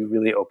you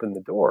really open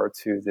the door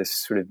to this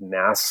sort of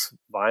mass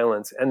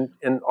violence and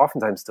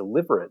oftentimes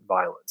deliberate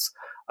violence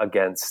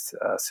against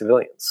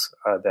civilians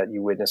that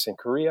you witness in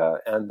Korea,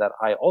 and that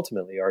I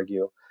ultimately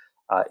argue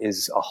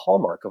is a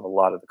hallmark of a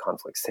lot of the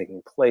conflicts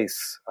taking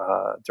place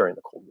during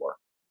the Cold War.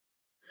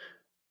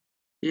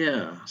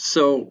 Yeah,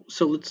 so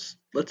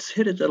let's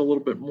hit at that a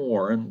little bit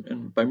more,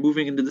 and by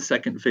moving into the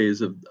second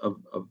phase of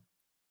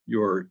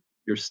your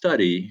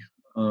study,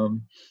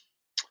 and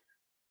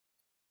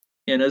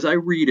as I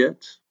read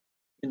it,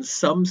 in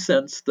some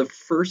sense, the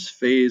first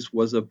phase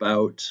was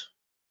about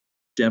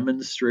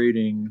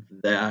demonstrating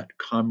that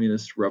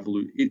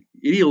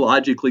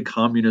ideologically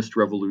communist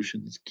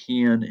revolutions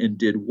can and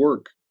did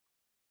work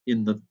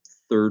in the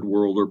third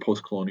world or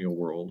post-colonial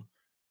world.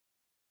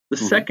 The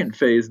second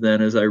phase,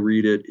 then, as I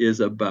read it, is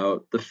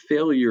about the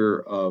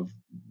failure of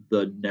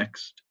the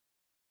next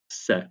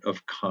set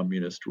of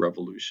communist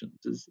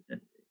revolutions.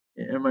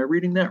 Am I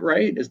reading that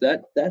right? Is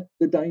that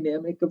the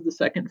dynamic of the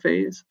second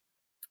phase?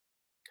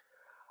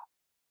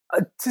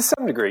 To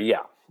some degree,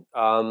 yeah.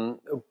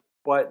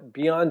 But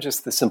beyond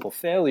just the simple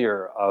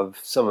failure of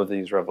some of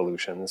these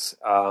revolutions,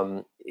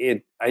 I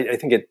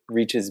think it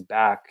reaches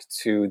back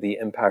to the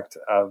impact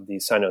of the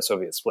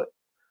Sino-Soviet split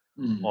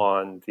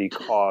on the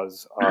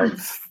cause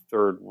of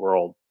third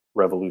world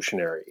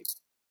revolutionary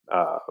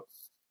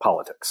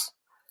politics.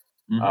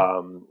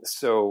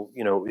 So,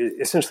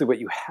 essentially what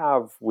you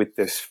have with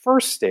this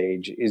first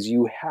stage is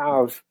you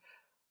have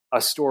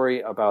a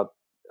story about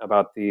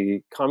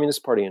the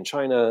Communist Party in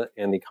China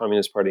and the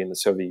Communist Party in the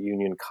Soviet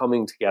Union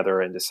coming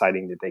together and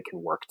deciding that they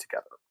can work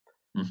together.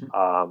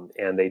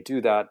 And they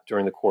do that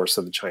during the course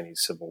of the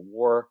Chinese Civil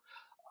War.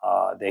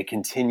 They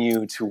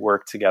continue to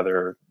work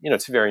together,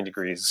 to varying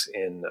degrees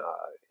in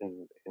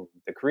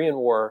the Korean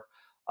War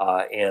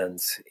and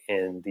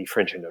in the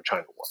French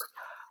Indochina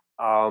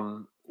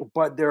War.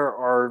 But there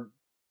are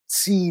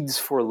seeds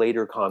for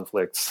later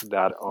conflicts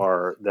that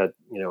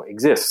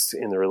exist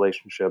in the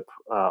relationship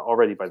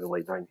already by the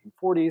late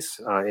 1940s,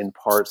 in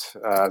part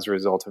as a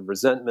result of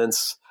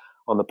resentments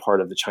on the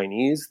part of the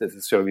Chinese that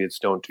the Soviets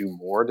don't do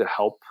more to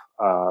help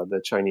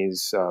the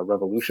Chinese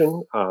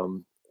revolution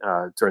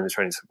during the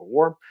Chinese Civil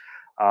War.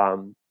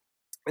 And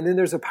then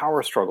there's a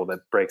power struggle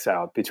that breaks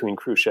out between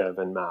Khrushchev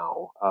and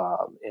Mao,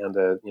 and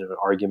an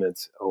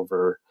argument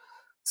over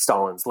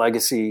Stalin's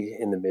legacy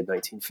in the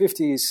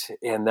mid-1950s,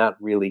 and that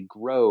really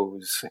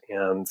grows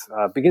and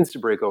begins to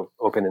break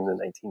open in the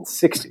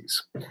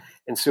 1960s.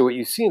 And so what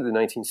you see in the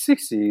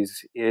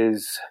 1960s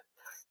is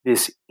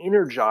this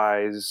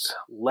energized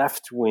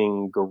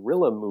left-wing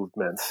guerrilla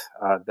movement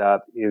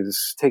that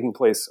is taking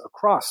place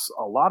across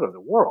a lot of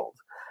the world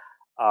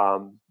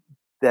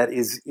that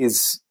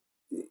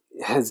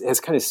has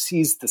kind of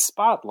seized the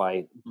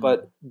spotlight,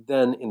 but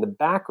then in the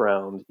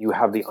background you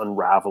have the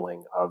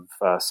unraveling of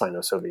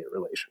Sino-Soviet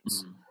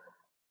relations.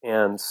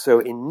 And so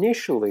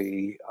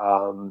initially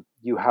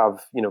you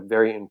have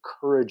very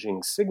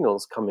encouraging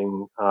signals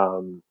coming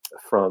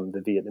from the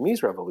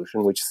Vietnamese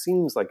Revolution, which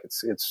seems like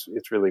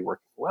it's really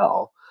working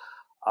well.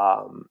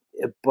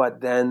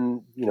 But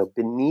then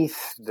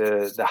beneath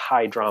the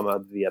high drama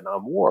of the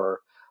Vietnam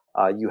War,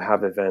 you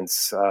have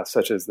events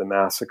such as the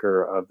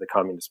massacre of the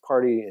Communist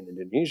Party in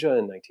Indonesia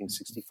in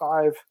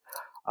 1965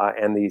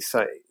 and the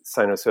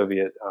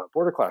Sino-Soviet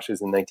border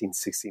clashes in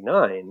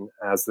 1969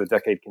 as the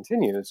decade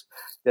continues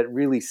that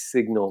really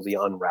signal the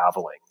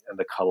unraveling and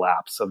the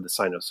collapse of the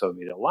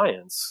Sino-Soviet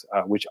alliance,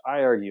 which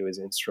I argue is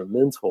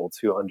instrumental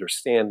to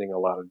understanding a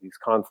lot of these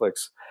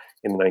conflicts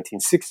in the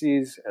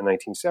 1960s and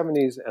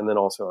 1970s, and then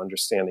also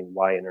understanding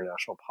why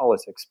international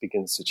politics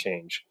begins to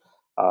change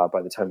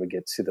by the time we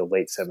get to the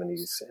late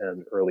 70s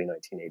and early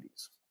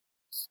 1980s.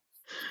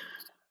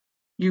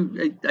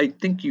 I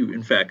think you,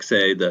 in fact,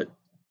 say that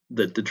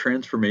the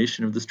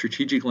transformation of the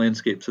strategic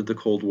landscapes of the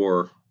Cold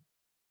War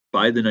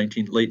by the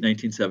late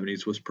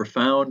 1970s was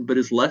profound, but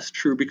is less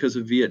true because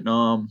of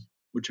Vietnam,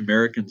 which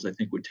Americans, I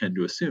think, would tend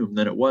to assume,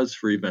 than it was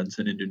for events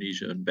in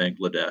Indonesia and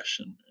Bangladesh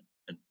and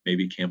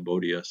maybe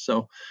Cambodia.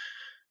 So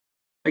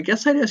I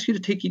guess I'd ask you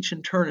to take each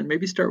in turn and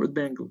maybe start with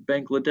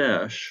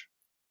Bangladesh.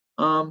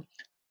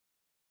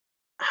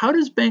 How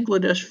does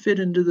Bangladesh fit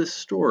into this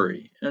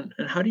story? And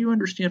how do you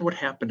understand what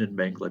happened in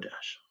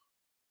Bangladesh?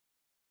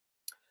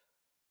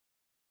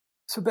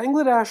 So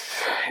Bangladesh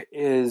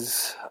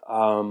is,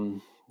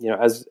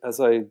 as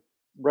I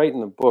write in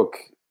the book,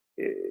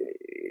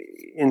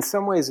 in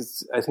some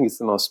ways, I think it's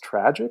the most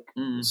tragic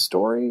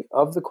story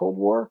of the Cold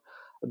War,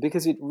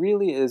 because it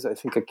really is, I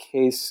think, a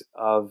case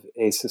of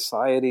a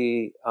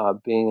society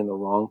being in the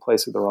wrong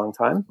place at the wrong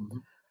time.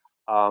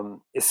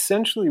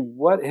 Essentially,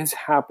 what has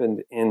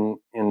happened in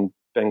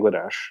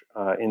Bangladesh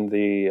in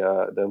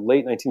the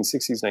late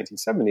 1960s,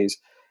 1970s,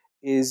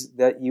 is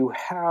that you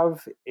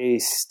have a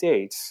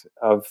state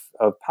of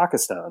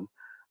Pakistan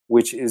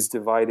which is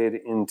divided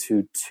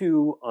into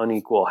two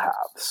unequal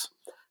halves,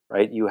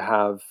 right? You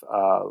have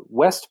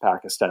West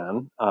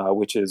Pakistan,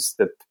 which is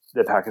the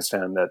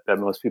Pakistan that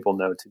most people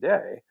know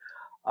today,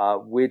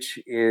 which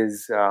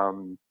is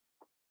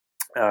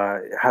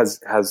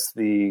has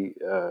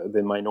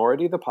the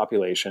minority of the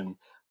population,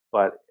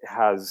 but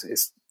has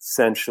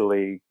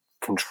essentially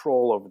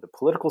control over the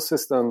political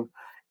system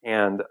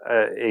and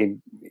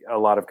a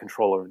lot of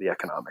control over the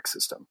economic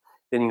system.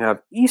 Then you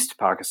have East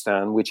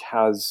Pakistan, which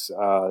has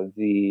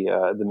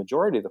the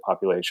majority of the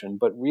population,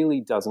 but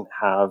really doesn't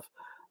have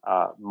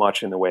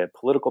much in the way of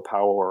political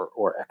power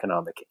or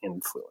economic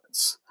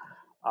influence.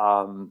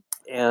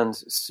 And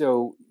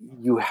so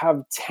you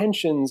have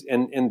tensions,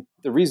 and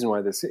the reason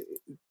why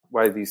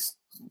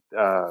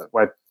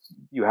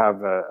you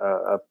have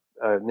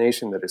a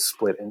nation that is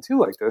split in two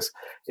like this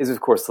is, of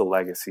course, the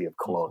legacy of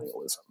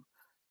colonialism.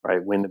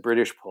 Right, when the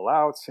British pull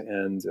out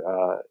and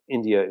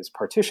India is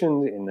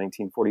partitioned in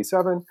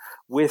 1947,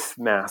 with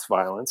mass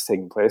violence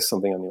taking place,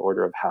 something on the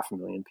order of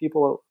 500,000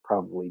 people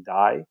probably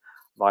die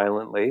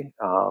violently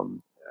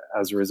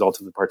as a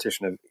result of the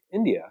partition of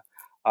India.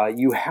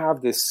 You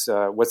have this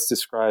what's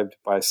described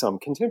by some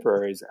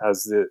contemporaries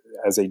as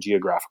a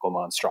geographical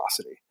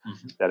monstrosity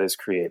that is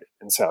created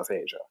in South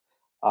Asia.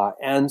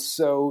 And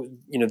so,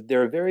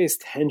 there are various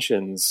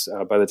tensions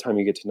by the time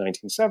you get to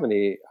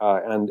 1970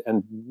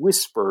 and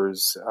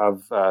whispers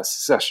of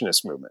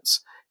secessionist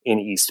movements in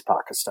East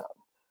Pakistan.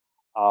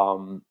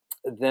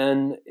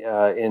 Then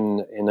in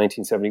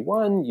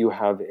 1971, you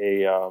have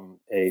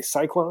a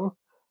cyclone,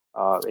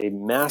 a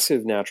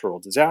massive natural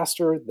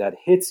disaster that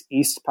hits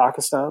East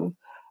Pakistan.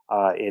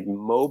 It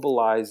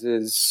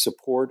mobilizes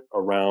support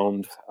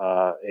around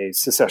a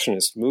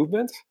secessionist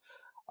movement.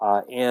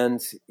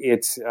 And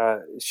it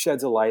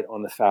sheds a light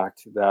on the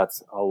fact that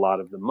a lot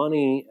of the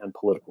money and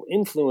political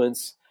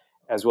influence,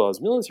 as well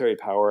as military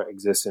power,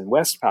 exists in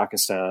West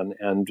Pakistan,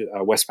 and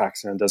West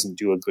Pakistan doesn't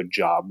do a good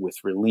job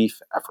with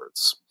relief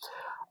efforts.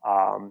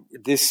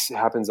 This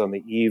happens on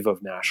the eve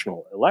of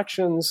national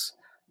elections.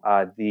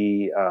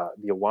 The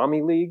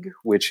Awami League,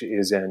 which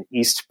is an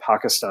East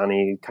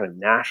Pakistani kind of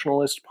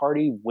nationalist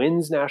party,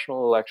 wins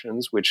national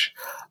elections, which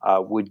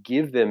would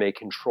give them a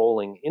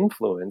controlling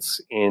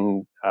influence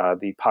in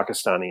the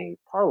Pakistani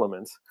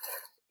parliament.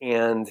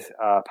 And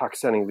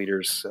Pakistani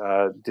leaders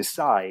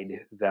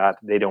decide that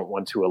they don't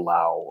want to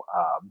allow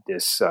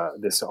this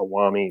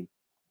Awami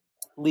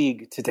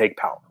League to take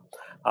power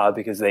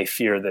because they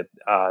fear that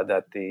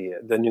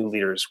the new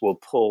leaders will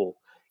pull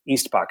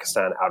East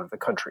Pakistan out of the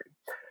country.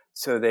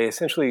 So they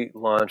essentially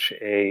launch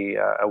a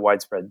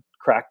widespread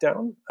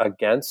crackdown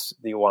against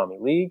the Awami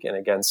League and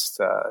against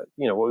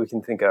what we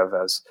can think of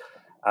as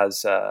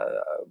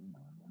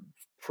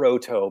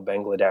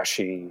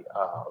proto-Bangladeshi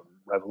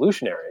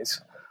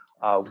revolutionaries,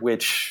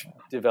 which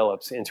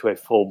develops into a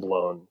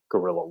full-blown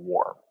guerrilla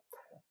war.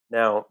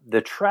 Now,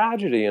 the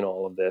tragedy in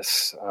all of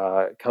this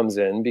comes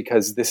in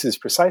because this is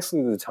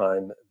precisely the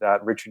time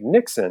that Richard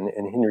Nixon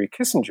and Henry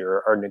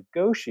Kissinger are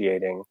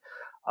negotiating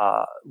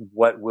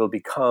what will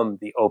become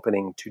the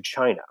opening to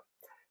China.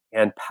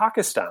 And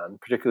Pakistan,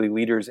 particularly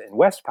leaders in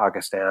West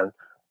Pakistan,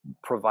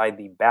 provide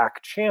the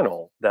back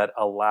channel that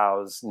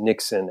allows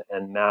Nixon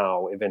and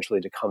Mao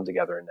eventually to come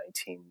together in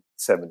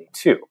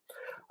 1972.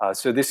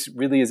 So this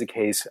really is a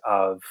case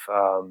of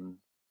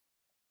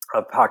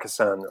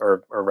Pakistan,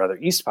 or rather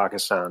East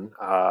Pakistan,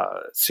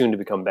 soon to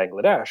become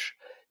Bangladesh,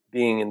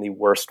 being in the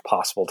worst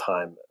possible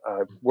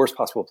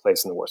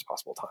place in the worst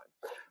possible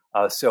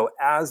time. So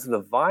as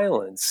the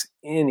violence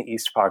in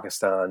East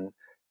Pakistan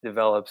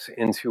develops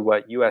into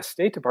what U.S.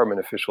 State Department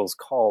officials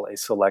call a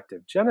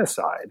selective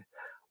genocide,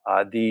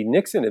 the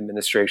Nixon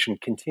administration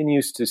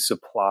continues to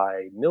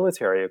supply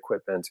military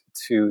equipment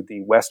to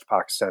the West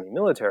Pakistani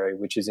military,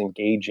 which is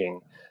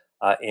engaging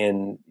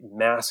in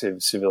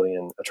massive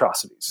civilian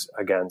atrocities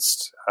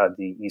against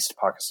the East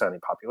Pakistani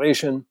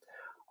population,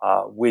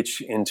 which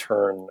in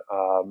turn,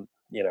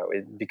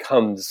 it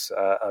becomes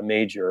a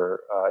major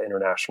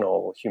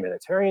international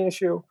humanitarian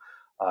issue,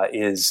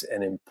 is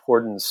an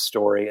important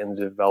story in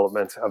the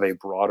development of a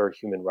broader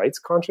human rights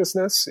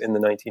consciousness in the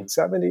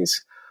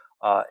 1970s,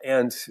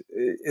 and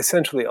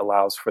essentially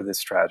allows for this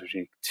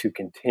strategy to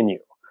continue.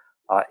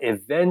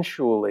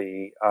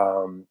 Eventually,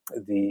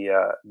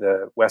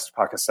 the West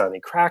Pakistani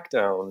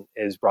crackdown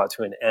is brought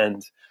to an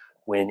end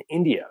when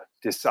India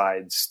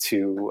decides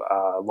to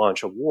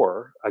launch a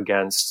war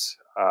against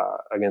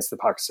the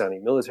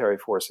Pakistani military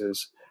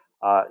forces,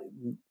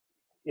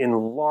 in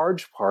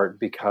large part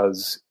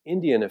because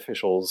Indian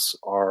officials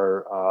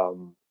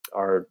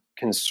are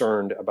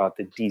concerned about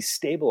the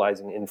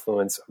destabilizing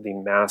influence of the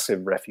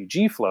massive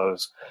refugee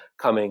flows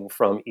coming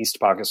from East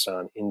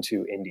Pakistan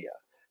into India,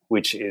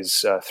 which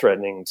is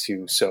threatening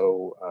to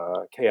sow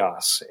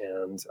chaos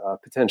and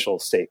potential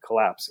state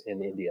collapse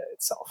in India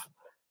itself.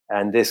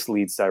 And this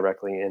leads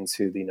directly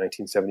into the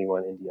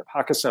 1971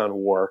 India-Pakistan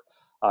War,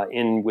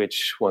 in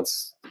which,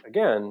 once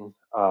again,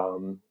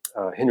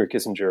 Henry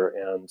Kissinger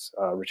and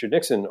Richard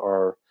Nixon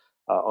are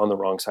on the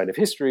wrong side of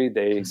history.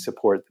 They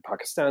support the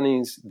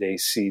Pakistanis. They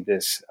see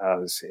this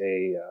as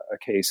a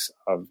case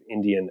of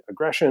Indian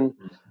aggression,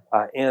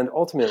 and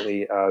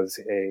ultimately as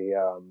a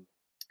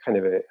kind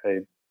of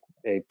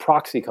a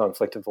proxy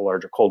conflict of the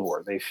larger Cold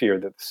War. They fear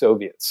that the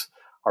Soviets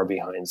are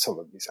behind some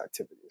of these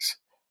activities.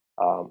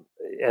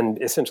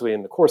 And essentially,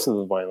 in the course of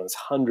the violence,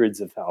 hundreds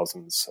of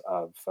thousands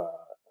of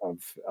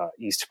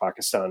East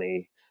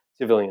Pakistani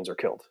civilians are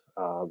killed.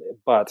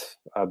 But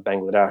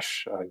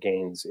Bangladesh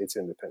gains its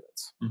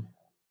independence.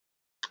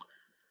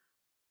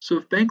 So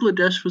if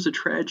Bangladesh was a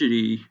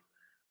tragedy,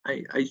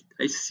 I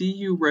see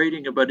you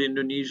writing about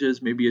Indonesia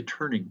as maybe a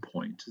turning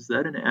point. Is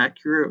that an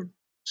accurate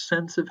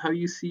sense of how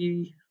you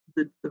see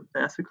the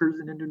massacres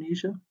in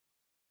Indonesia?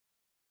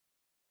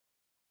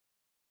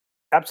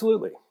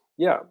 Absolutely.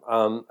 Yeah.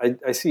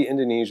 I see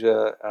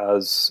Indonesia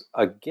as,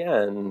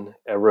 again,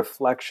 a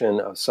reflection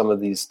of some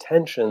of these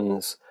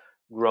tensions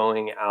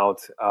growing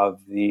out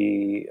of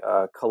the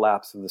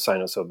collapse of the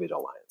Sino-Soviet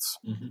alliance.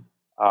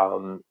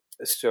 Mm-hmm.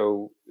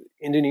 So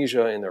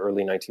Indonesia in the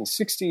early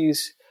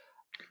 1960s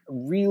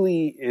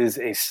really is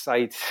a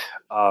site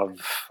of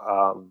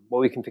what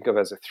we can think of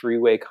as a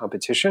three-way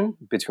competition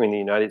between the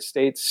United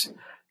States,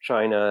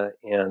 China,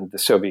 and the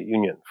Soviet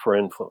Union for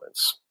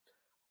influence.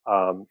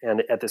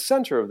 And at the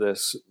center of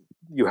this,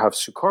 you have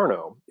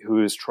Sukarno,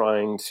 who is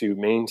trying to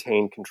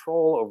maintain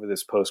control over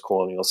this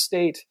post-colonial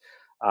state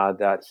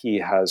that he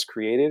has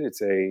created.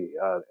 It's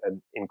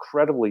an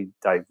incredibly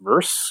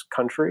diverse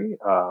country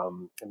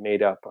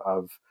made up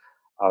of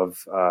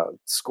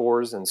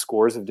scores and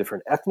scores of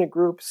different ethnic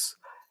groups.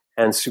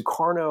 And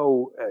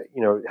Sukarno,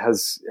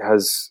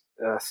 has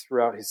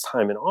throughout his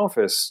time in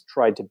office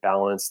tried to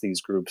balance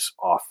these groups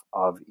off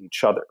of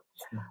each other.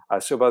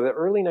 So by the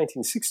early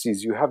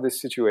 1960s, you have this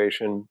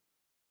situation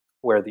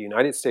where the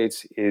United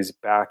States is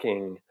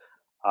backing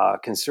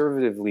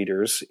conservative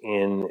leaders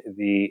in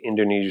the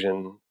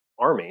Indonesian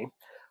army.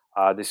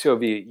 The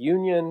Soviet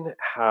Union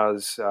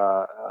has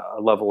a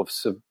level of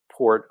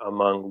support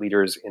among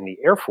leaders in the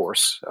Air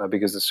Force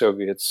because the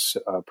Soviets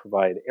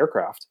provide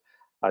aircraft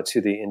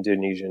to the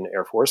Indonesian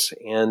Air Force,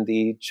 and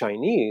the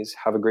Chinese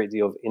have a great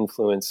deal of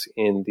influence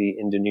in the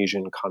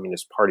Indonesian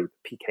Communist Party,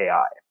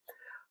 PKI.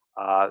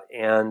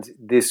 And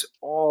this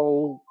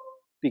all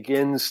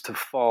begins to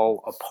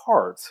fall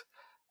apart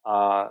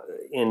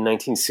in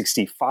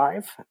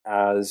 1965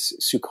 as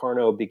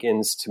Sukarno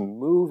begins to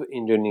move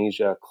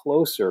Indonesia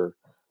closer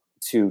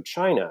to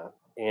China.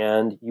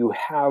 And you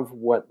have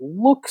what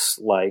looks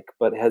like,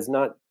 but has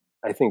not,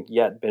 I think,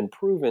 yet been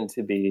proven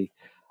to be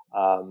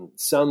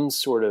some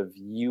sort of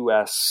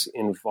U.S.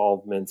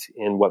 involvement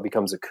in what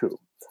becomes a coup.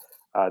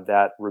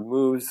 that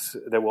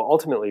will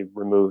ultimately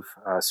remove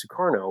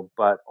Sukarno,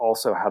 but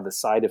also have the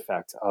side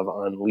effect of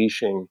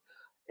unleashing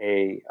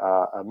a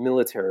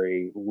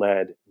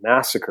military-led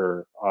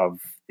massacre of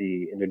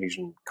the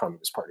Indonesian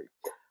Communist Party.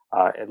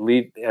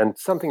 And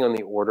something on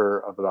the order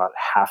of about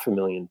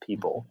 500,000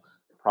 people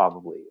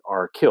probably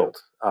are killed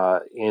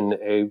in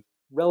a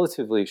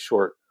relatively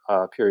short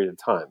period of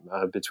time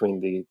between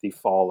the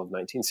fall of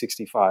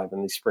 1965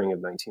 and the spring of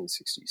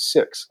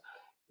 1966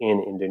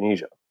 in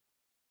Indonesia.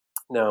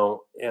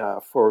 Now,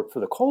 for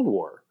the Cold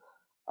War,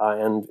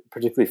 and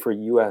particularly for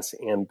U.S.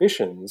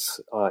 ambitions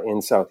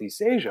in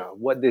Southeast Asia,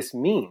 what this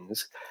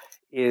means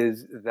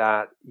is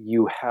that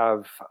you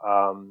have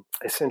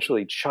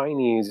essentially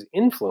Chinese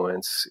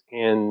influence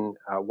in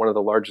one of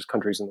the largest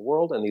countries in the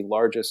world and the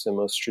largest and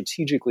most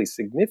strategically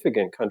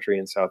significant country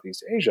in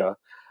Southeast Asia.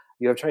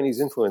 You have Chinese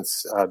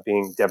influence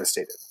being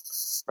devastated,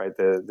 right?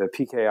 The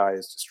PKI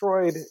is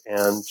destroyed,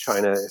 and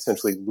China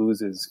essentially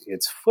loses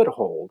its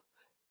foothold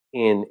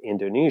in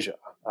Indonesia.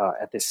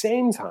 At the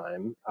same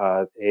time,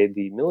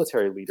 the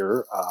military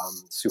leader,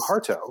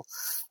 Suharto,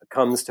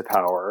 comes to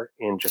power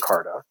in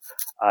Jakarta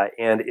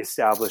and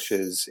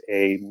establishes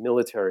a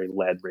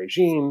military-led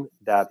regime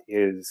that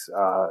is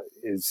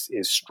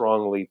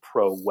strongly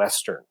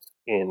pro-Western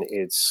in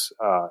its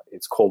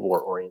Cold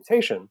War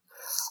orientation,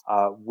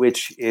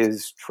 which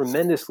is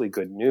tremendously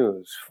good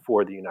news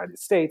for the United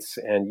States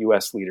and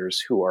U.S.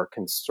 leaders who are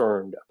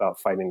concerned about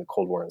fighting the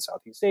Cold War in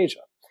Southeast Asia.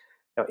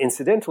 Now,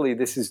 incidentally,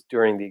 this is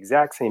during the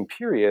exact same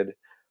period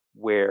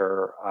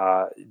where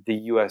the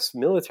U.S.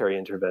 military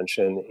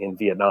intervention in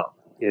Vietnam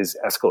is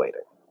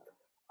escalating.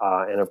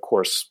 And of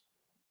course,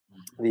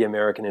 the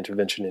American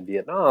intervention in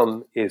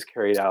Vietnam is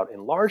carried out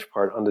in large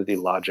part under the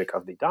logic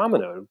of the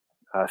domino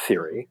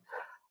theory,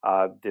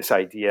 this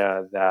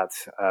idea that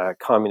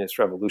communist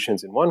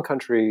revolutions in one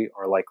country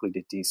are likely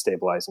to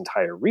destabilize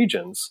entire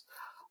regions.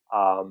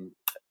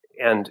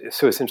 And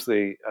so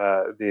essentially,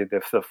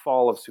 the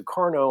fall of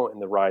Sukarno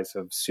and the rise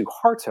of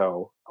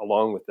Suharto,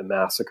 along with the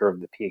massacre of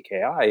the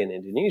PKI in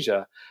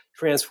Indonesia,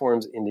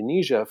 transforms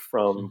Indonesia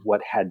from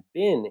what had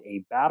been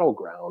a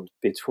battleground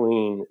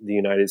between the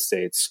United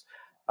States,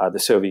 the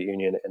Soviet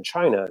Union, and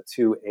China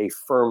to a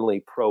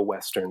firmly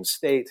pro-Western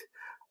state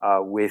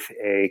with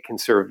a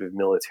conservative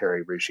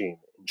military regime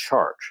in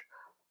charge.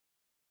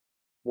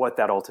 What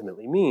that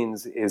ultimately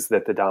means is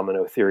that the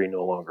domino theory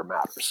no longer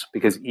matters,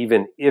 because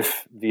even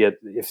if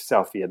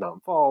South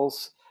Vietnam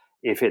falls,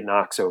 if it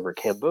knocks over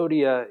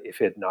Cambodia, if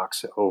it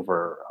knocks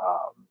over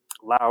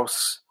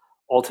Laos,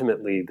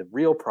 ultimately the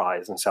real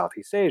prize in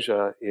Southeast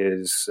Asia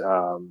is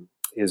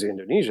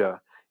Indonesia,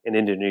 and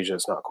Indonesia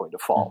is not going to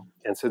fall.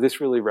 And so this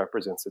really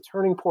represents a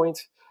turning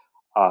point.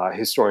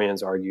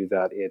 Historians argue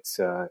that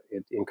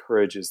it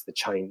encourages the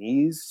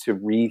Chinese to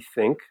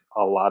rethink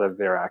a lot of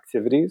their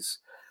activities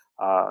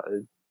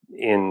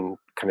in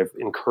kind of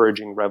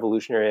encouraging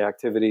revolutionary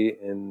activity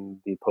in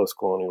the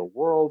post-colonial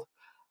world,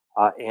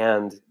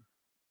 and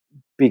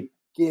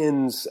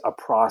begins a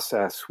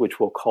process which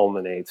will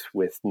culminate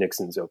with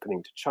Nixon's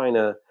opening to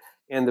China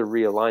and the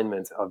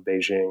realignment of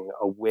Beijing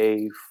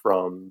away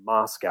from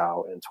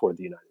Moscow and toward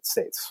the United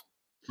States,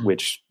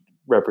 which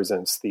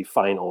represents the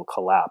final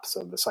collapse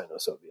of the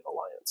Sino-Soviet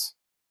alliance.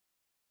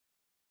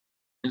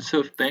 And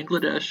so if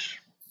Bangladesh,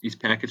 East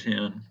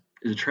Pakistan,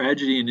 is a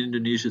tragedy and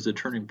Indonesia is a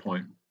turning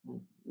point,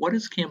 what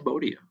is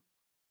Cambodia?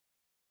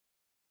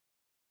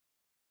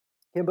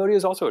 Cambodia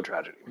is also a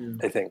tragedy,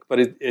 I think. But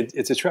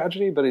it's a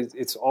tragedy, but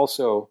it's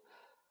also,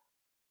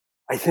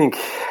 I think,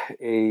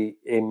 a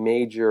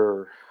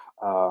major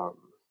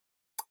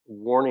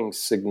warning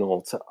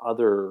signal to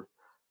other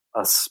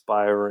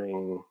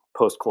aspiring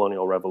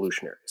post-colonial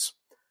revolutionaries.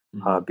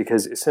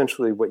 Because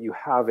essentially what you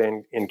have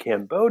in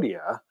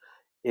Cambodia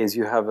is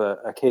you have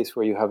a case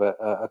where you have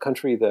a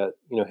country that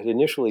had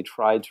initially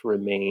tried to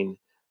remain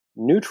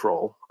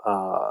neutral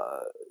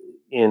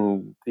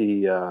in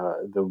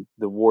the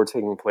war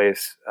taking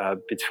place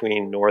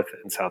between North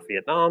and South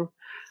Vietnam,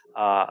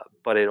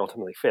 but it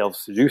ultimately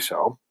fails to do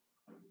so.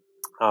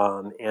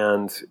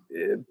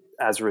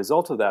 As a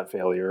result of that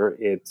failure,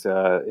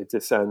 it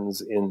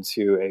descends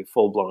into a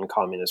full-blown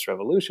communist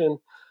revolution,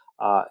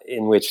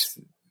 in which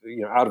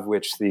out of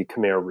which the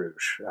Khmer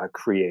Rouge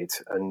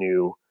creates a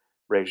new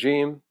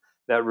regime.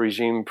 That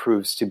regime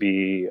proves to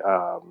be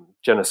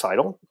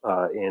genocidal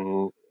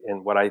in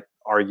what I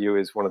argue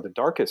is one of the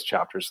darkest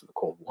chapters of the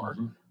Cold War.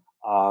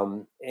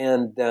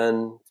 And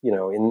then,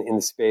 in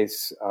the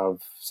space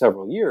of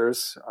several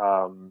years,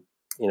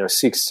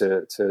 seeks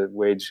to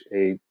wage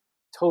a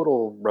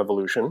total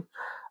revolution,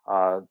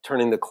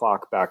 turning the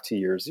clock back to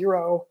year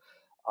zero,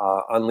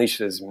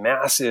 unleashes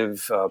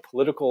massive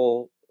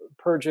political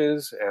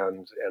purges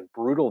and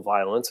brutal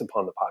violence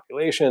upon the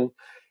population,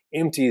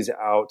 empties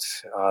out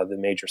the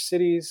major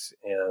cities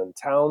and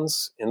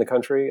towns in the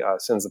country,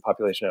 sends the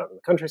population out in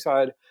the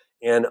countryside,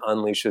 and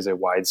unleashes a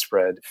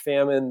widespread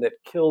famine that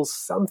kills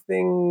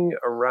something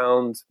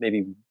around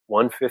maybe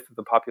 1/5 of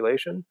the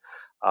population,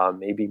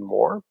 maybe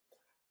more.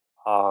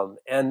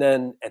 And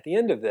then at the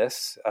end of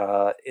this,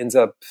 ends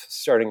up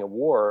starting a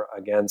war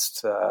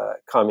against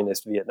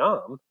communist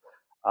Vietnam,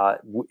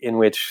 in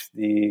which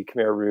the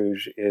Khmer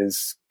Rouge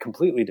is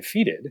completely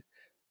defeated,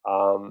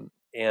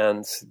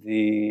 and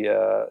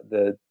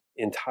the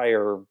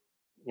entire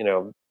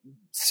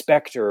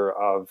specter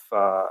of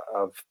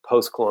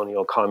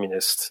post-colonial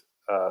communist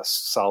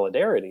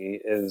solidarity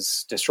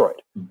is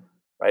destroyed,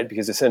 right?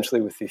 Because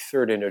essentially, with the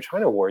Third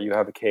Indochina War, you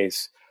have a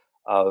case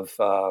of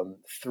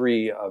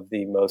three of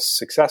the most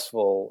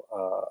successful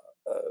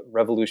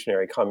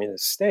revolutionary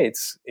communist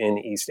states in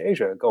East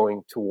Asia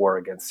going to war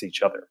against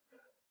each other.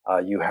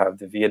 You have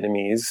the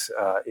Vietnamese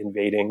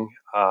invading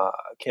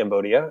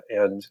Cambodia,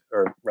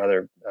 or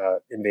rather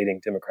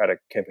invading Democratic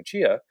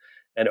Kampuchea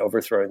and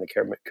overthrowing the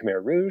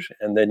Khmer Rouge.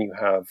 And then you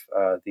have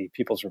the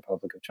People's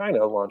Republic of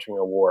China launching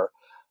a war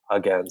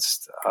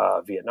against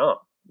Vietnam.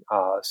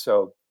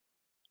 So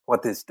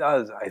what this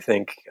does, I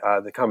think,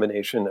 the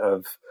combination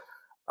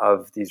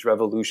of these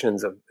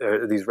revelations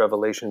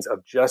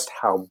of just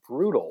how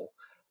brutal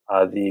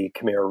the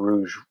Khmer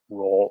Rouge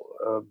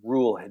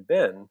rule had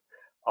been,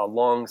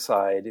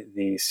 alongside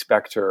the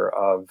specter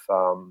of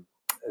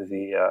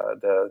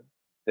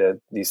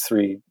these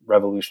three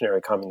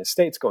revolutionary communist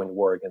states going to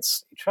war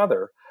against each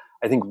other,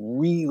 I think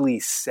really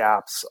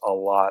saps a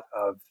lot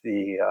of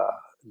the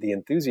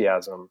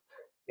enthusiasm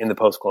in the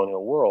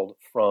post-colonial world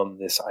from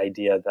this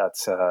idea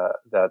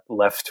that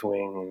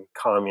left-wing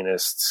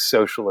communist,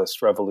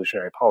 socialist,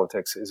 revolutionary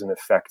politics is an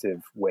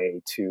effective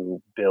way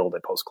to build a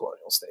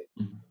post-colonial state.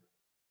 Mm-hmm.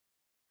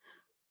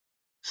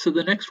 So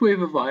the next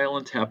wave of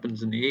violence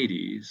happens in the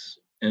 80s,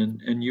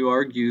 and you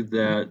argue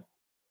that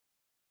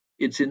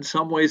it's in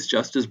some ways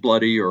just as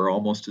bloody or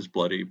almost as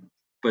bloody,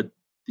 but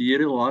the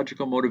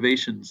ideological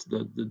motivations,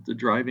 the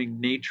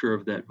driving nature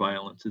of that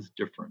violence is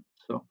different.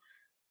 So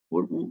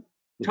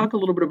talk a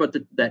little bit about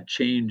that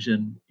change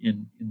in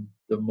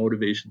the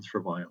motivations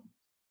for violence.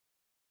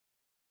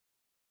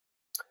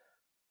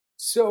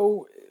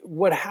 So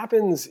what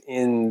happens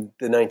in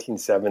the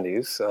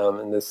 1970s,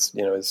 and this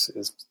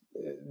is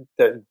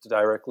that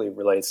directly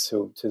relates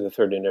to the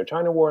Third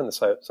Indochina War and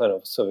the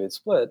Sino-Soviet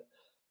split,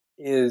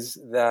 is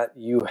that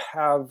you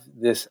have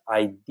this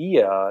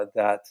idea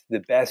that the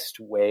best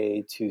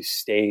way to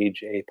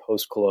stage a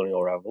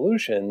post-colonial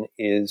revolution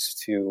is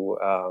to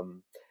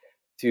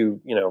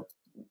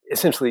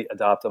essentially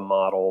adopt a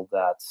model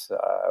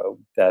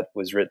that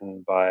was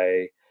written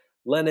by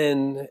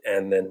Lenin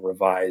and then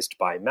revised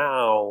by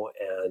Mao,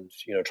 and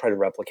try to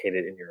replicate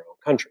it in your own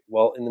country.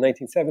 Well, in the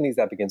 1970s,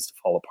 that begins to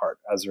fall apart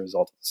as a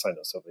result of the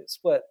Sino-Soviet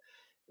split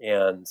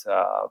and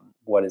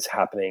what is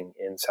happening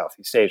in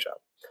Southeast Asia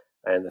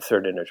and the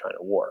Third Indochina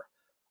War.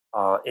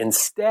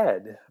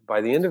 Instead, by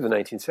the end of the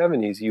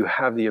 1970s, you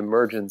have the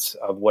emergence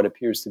of what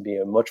appears to be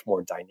a much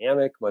more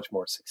dynamic, much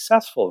more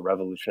successful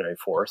revolutionary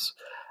force,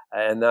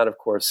 and that, of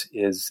course,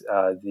 is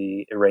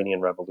the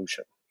Iranian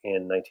Revolution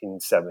in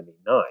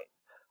 1979.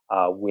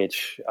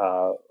 Which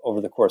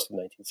over the course of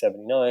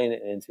 1979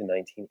 and into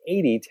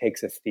 1980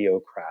 takes a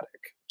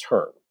theocratic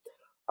turn.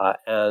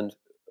 And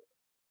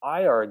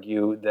I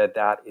argue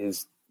that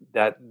is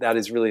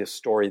really a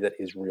story that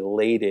is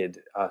related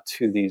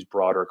to these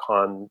broader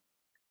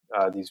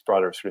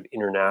sort of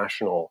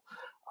international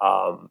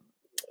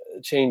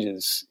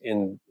changes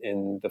in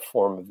the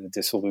form of the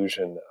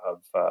dissolution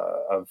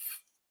of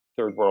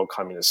third world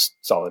communist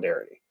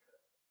solidarity.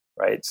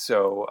 Right.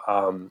 So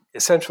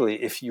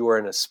essentially, if you are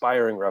an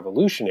aspiring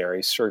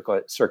revolutionary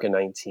circa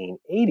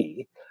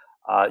 1980,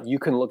 you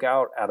can look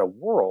out at a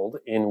world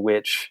in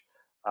which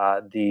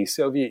the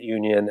Soviet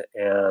Union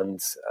and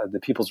the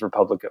People's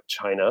Republic of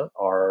China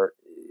are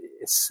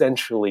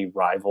essentially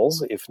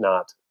rivals, if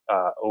not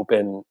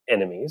open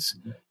enemies.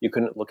 Mm-hmm. You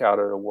can look out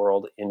at a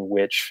world in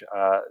which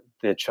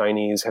the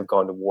Chinese have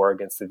gone to war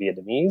against the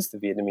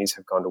Vietnamese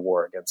have gone to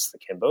war against the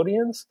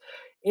Cambodians,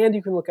 and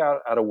you can look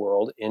out at a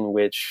world in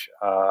which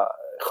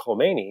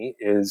Khomeini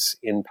is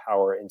in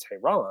power in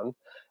Tehran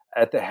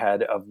at the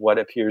head of what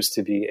appears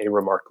to be a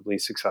remarkably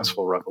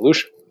successful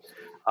revolution.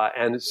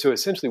 And so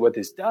essentially what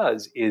this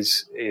does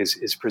is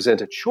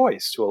present a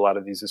choice to a lot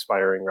of these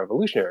aspiring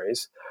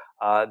revolutionaries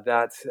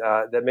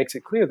that makes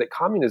it clear that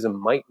communism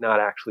might not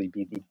actually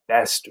be the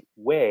best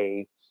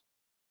way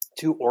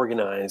to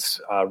organize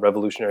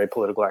revolutionary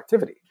political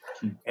activity.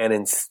 Mm. And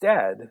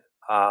instead,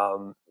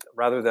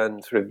 rather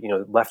than sort of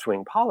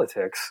left-wing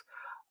politics,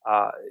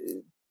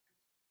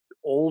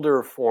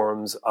 older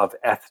forms of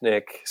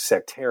ethnic,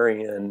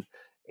 sectarian,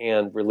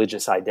 and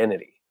religious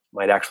identity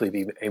might actually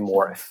be a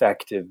more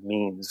effective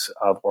means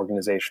of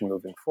organization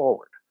moving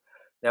forward.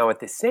 Now, at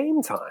the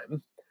same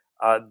time,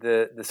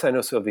 the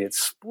Sino-Soviet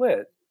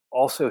split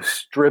also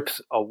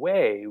strips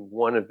away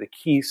one of the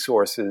key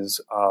sources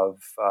of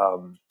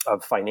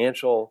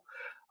financial,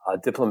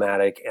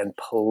 diplomatic,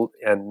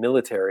 and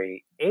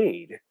military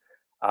aid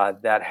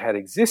that had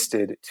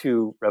existed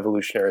to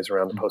revolutionaries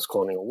around the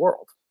post-colonial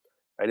world.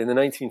 Right? In the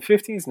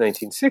 1950s,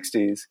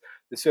 1960s,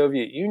 the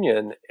Soviet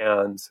Union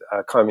and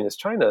Communist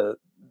China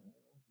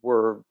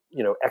were,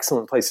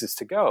 excellent places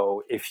to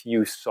go if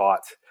you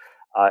sought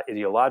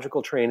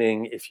ideological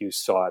training, if you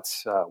sought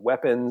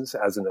weapons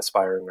as an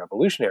aspiring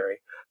revolutionary.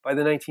 By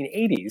the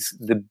 1980s,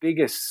 the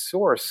biggest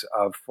source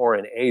of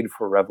foreign aid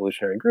for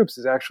revolutionary groups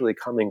is actually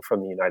coming from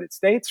the United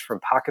States,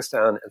 from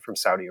Pakistan, and from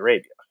Saudi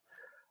Arabia.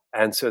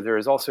 And so there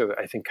is also,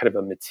 I think, kind of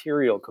a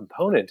material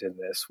component in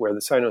this where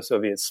the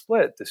Sino-Soviet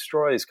split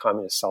destroys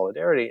communist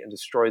solidarity and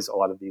destroys a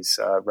lot of these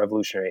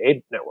revolutionary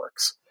aid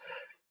networks.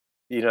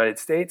 The United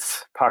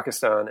States,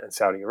 Pakistan, and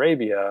Saudi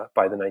Arabia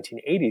by the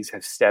 1980s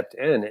have stepped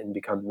in and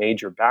become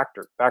major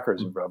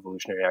backers of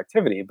revolutionary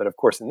activity. But of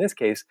course, in this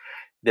case,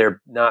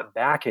 they're not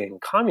backing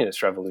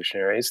communist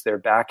revolutionaries. They're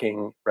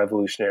backing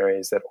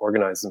revolutionaries that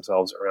organize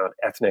themselves around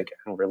ethnic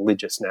and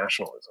religious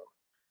nationalism.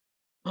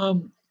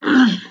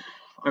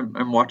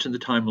 I'm watching the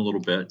time a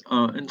little bit.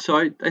 And so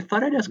I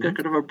thought I'd ask a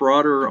kind of a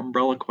broader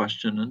umbrella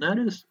question. And that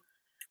is,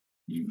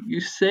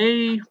 you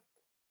say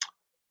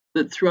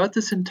that throughout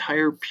this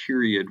entire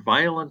period,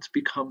 violence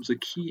becomes a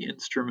key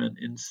instrument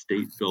in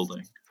state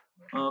building.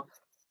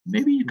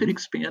 Maybe you could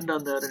expand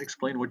on that and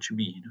explain what you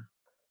mean.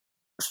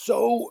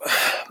 So,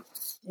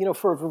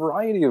 for a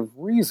variety of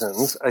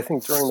reasons, I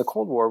think during the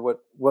Cold War,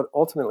 what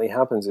ultimately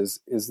happens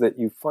is that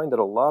you find that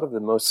a lot of the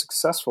most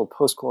successful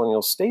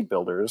post-colonial state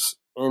builders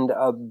end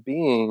up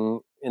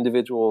being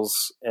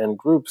individuals and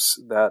groups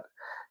that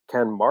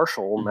can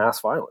marshal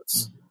mass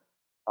violence.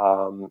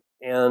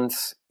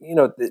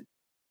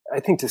 I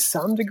think to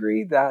some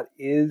degree that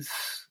is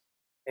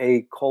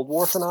a Cold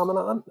War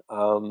phenomenon.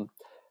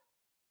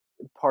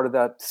 Part of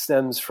that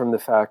stems from the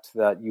fact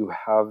that you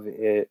have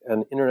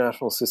an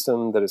international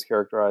system that is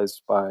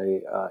characterized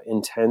by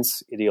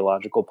intense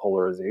ideological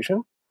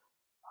polarization.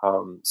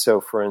 So,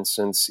 for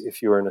instance,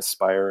 if you're an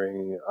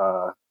aspiring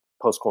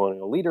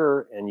post-colonial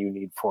leader and you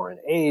need foreign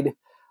aid,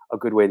 a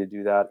good way to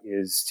do that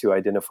is to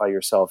identify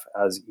yourself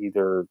as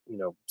either,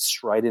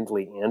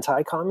 stridently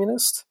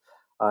anti-communist,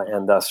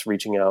 and thus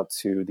reaching out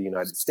to the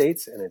United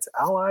States and its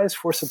allies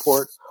for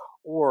support,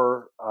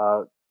 or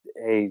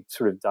a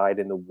sort of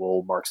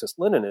dyed-in-the-wool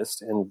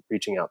Marxist-Leninist and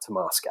reaching out to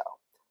Moscow.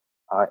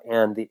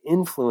 And the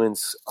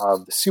influence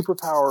of the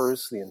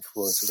superpowers, the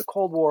influence of the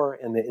Cold War,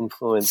 and the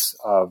influence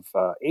of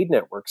aid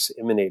networks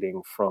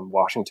emanating from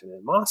Washington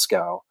and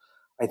Moscow,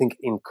 I think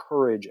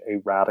encourage a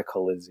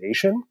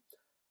radicalization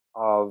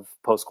of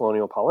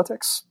post-colonial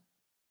politics.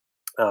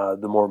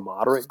 The more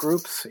moderate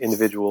groups,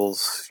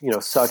 individuals,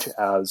 such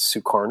as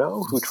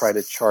Sukarno, who try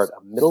to chart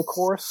a middle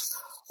course,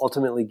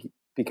 ultimately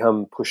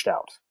become pushed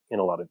out in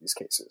a lot of these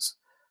cases.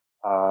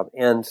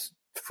 And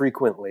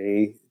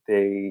frequently,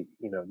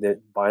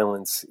 that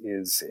violence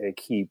is a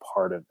key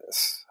part of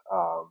this.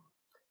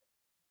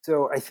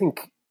 So I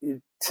think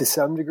to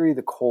some degree,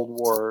 the Cold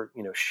War,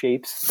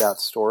 shapes that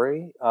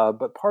story.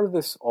 But part of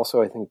this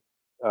also, I think,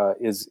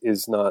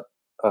 is not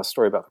a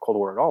story about the Cold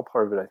War at all.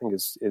 Part of it, I think,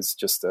 is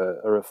just a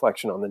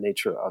reflection on the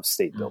nature of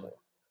state building,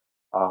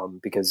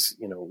 because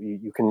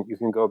you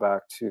can go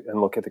back to and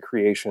look at the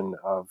creation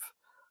of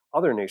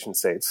other nation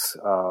states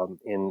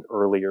in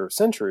earlier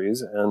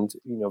centuries, and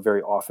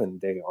very often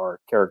they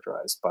are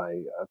characterized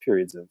by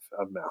periods of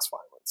mass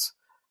violence.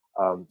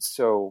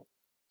 So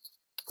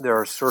there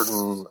are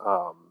certain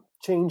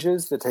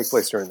changes that take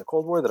place during the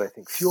Cold War that I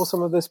think fuel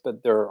some of this,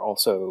 but there are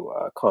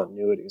also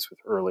continuities with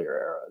earlier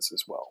eras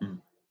as well.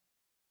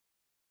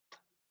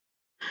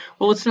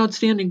 Well, it's an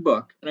outstanding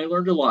book, and I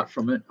learned a lot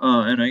from it,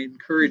 and I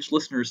encourage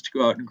listeners to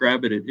go out and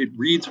grab it. It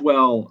reads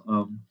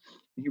well.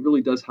 He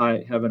really does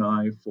have an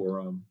eye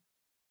for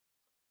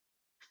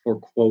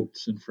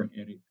quotes and for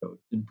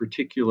anecdotes. In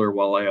particular,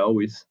 while I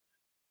always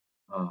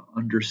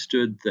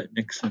understood that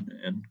Nixon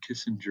and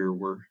Kissinger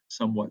were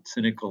somewhat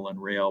cynical and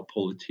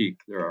realpolitik,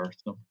 there are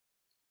some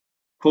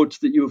quotes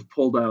that you have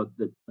pulled out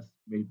that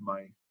made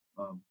my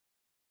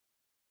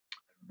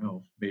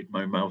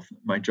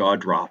jaw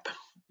drop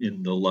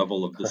in the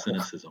level of the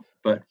cynicism.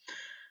 But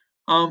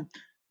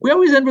we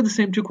always end with the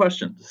same two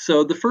questions.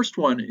 So the first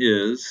one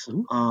is,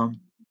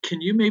 can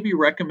you maybe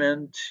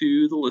recommend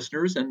to the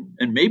listeners and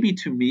maybe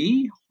to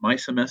me, my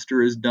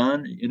semester is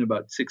done in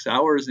about 6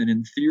 hours, and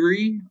in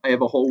theory, I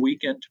have a whole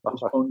weekend to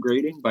postpone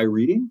grading by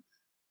reading.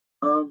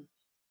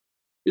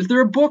 Is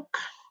there a book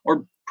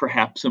or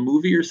perhaps a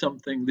movie or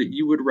something that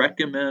you would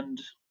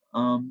recommend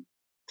to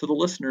the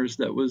listeners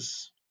that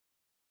was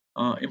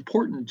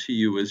important to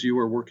you as you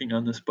were working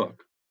on this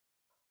book?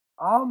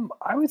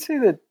 I would say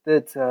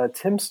that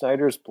Tim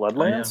Snyder's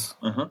Bloodlands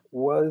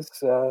was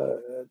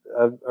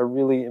a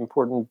really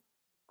important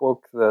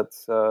book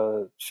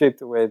that shaped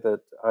the way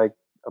that I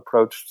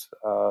approached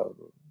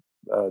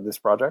this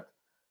project.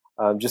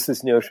 Just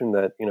this notion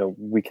that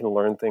we can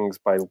learn things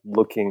by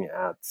looking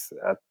at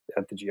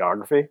the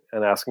geography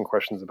and asking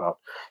questions about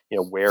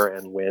where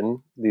and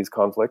when these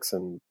conflicts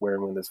and where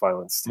and when this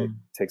violence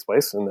takes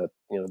place, and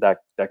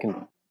that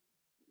can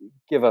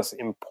give us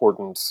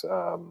important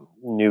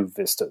new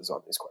vistas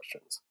on these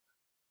questions.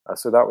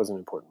 So that was an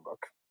important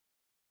book.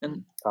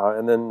 And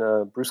then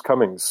Bruce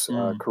Cummings'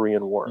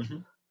 Korean War.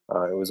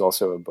 It was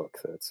also a book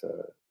that,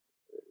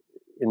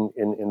 in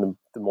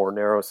the more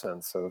narrow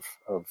sense of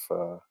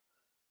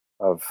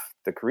of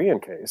the Korean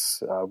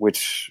case,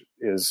 which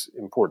is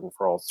important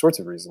for all sorts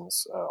of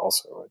reasons.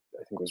 Also,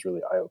 I think was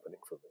really eye-opening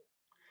for me.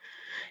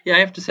 Yeah, I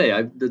have to say,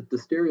 the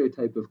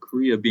stereotype of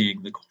Korea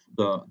being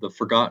the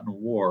forgotten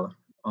war,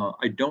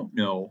 I don't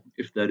know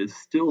if that is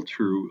still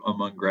true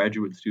among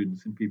graduate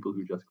students and people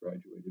who just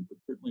graduated, but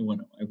certainly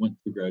when I went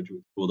through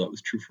graduate school, that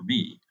was true for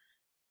me.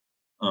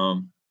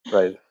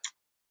 Right.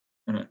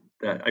 And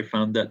I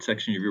found that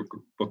section of your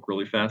book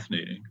really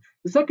fascinating.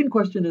 The second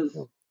question is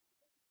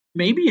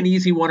maybe an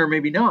easy one or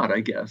maybe not,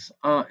 I guess.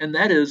 And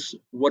that is,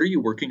 what are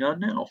you working on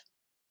now?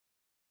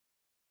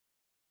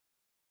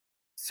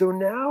 So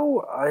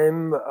now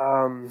I'm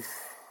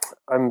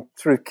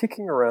sort of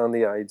kicking around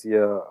the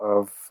idea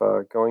of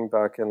going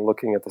back and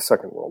looking at the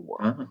Second World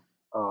War,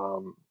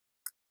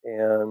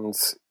 and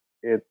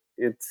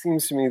it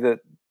seems to me that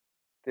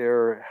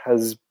there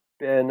has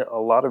been a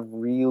lot of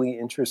really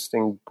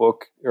interesting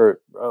work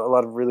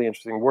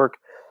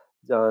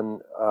done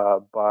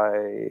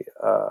by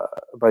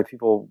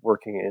people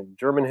working in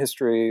German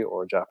history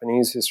or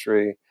Japanese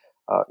history.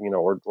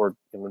 Or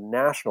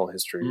national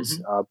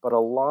histories, but a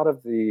lot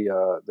of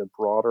the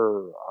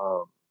broader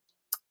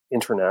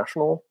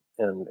international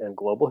and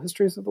global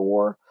histories of the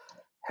war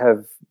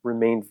have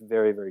remained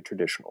very, very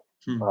traditional.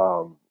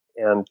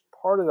 And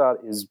part of that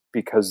is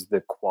because the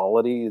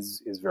quality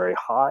is very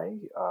high.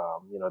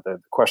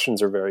 The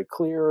questions are very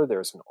clear.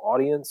 There's an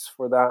audience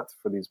for that,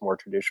 for these more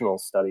traditional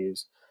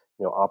studies,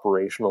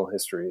 operational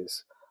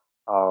histories.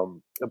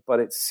 But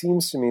it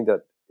seems to me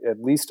that at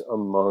least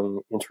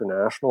among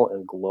international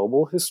and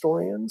global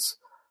historians,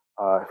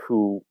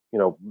 who,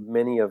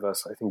 many of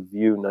us, I think,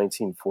 view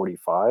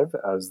 1945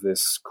 as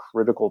this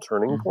critical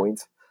turning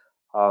point,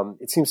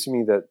 it seems to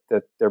me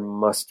that there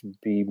must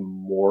be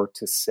more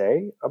to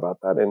say about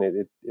that, and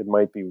it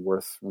might be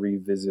worth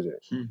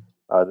revisiting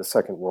the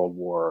Second World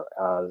War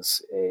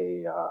as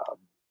a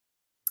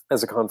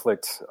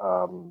conflict,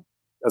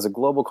 as a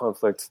global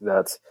conflict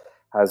that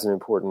has an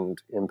important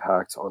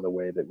impact on the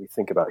way that we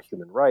think about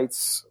human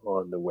rights,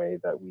 on the way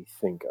that we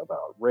think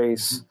about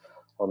race,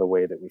 on the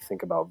way that we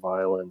think about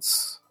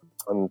violence,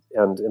 and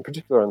in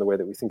particular on the way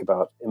that we think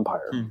about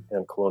empire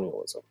and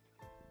colonialism.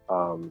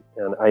 And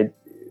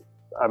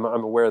I'm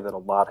aware that a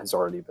lot has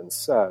already been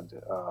said,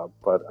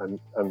 but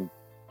I'm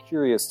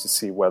curious to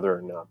see whether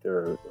or not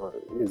there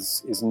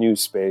is new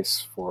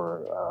space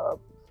for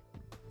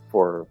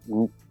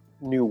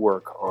new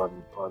work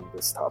on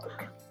this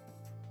topic.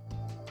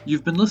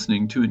 You've been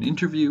listening to an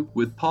interview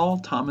with Paul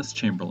Thomas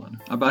Chamberlain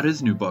about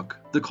his new book,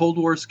 The Cold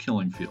War's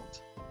Killing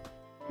Fields.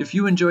 If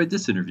you enjoyed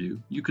this interview,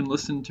 you can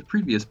listen to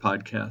previous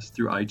podcasts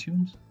through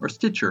iTunes or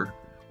Stitcher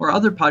or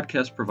other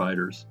podcast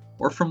providers,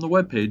 or from the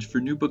webpage for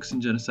New Books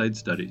in Genocide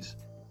Studies,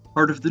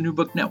 part of the New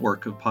Book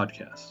Network of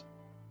podcasts.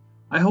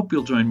 I hope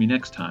you'll join me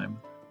next time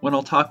when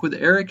I'll talk with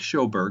Eric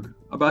Sjoberg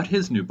about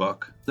his new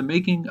book, The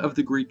Making of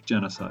the Greek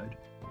Genocide.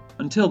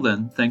 Until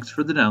then, thanks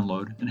for the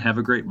download and have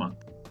a great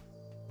month.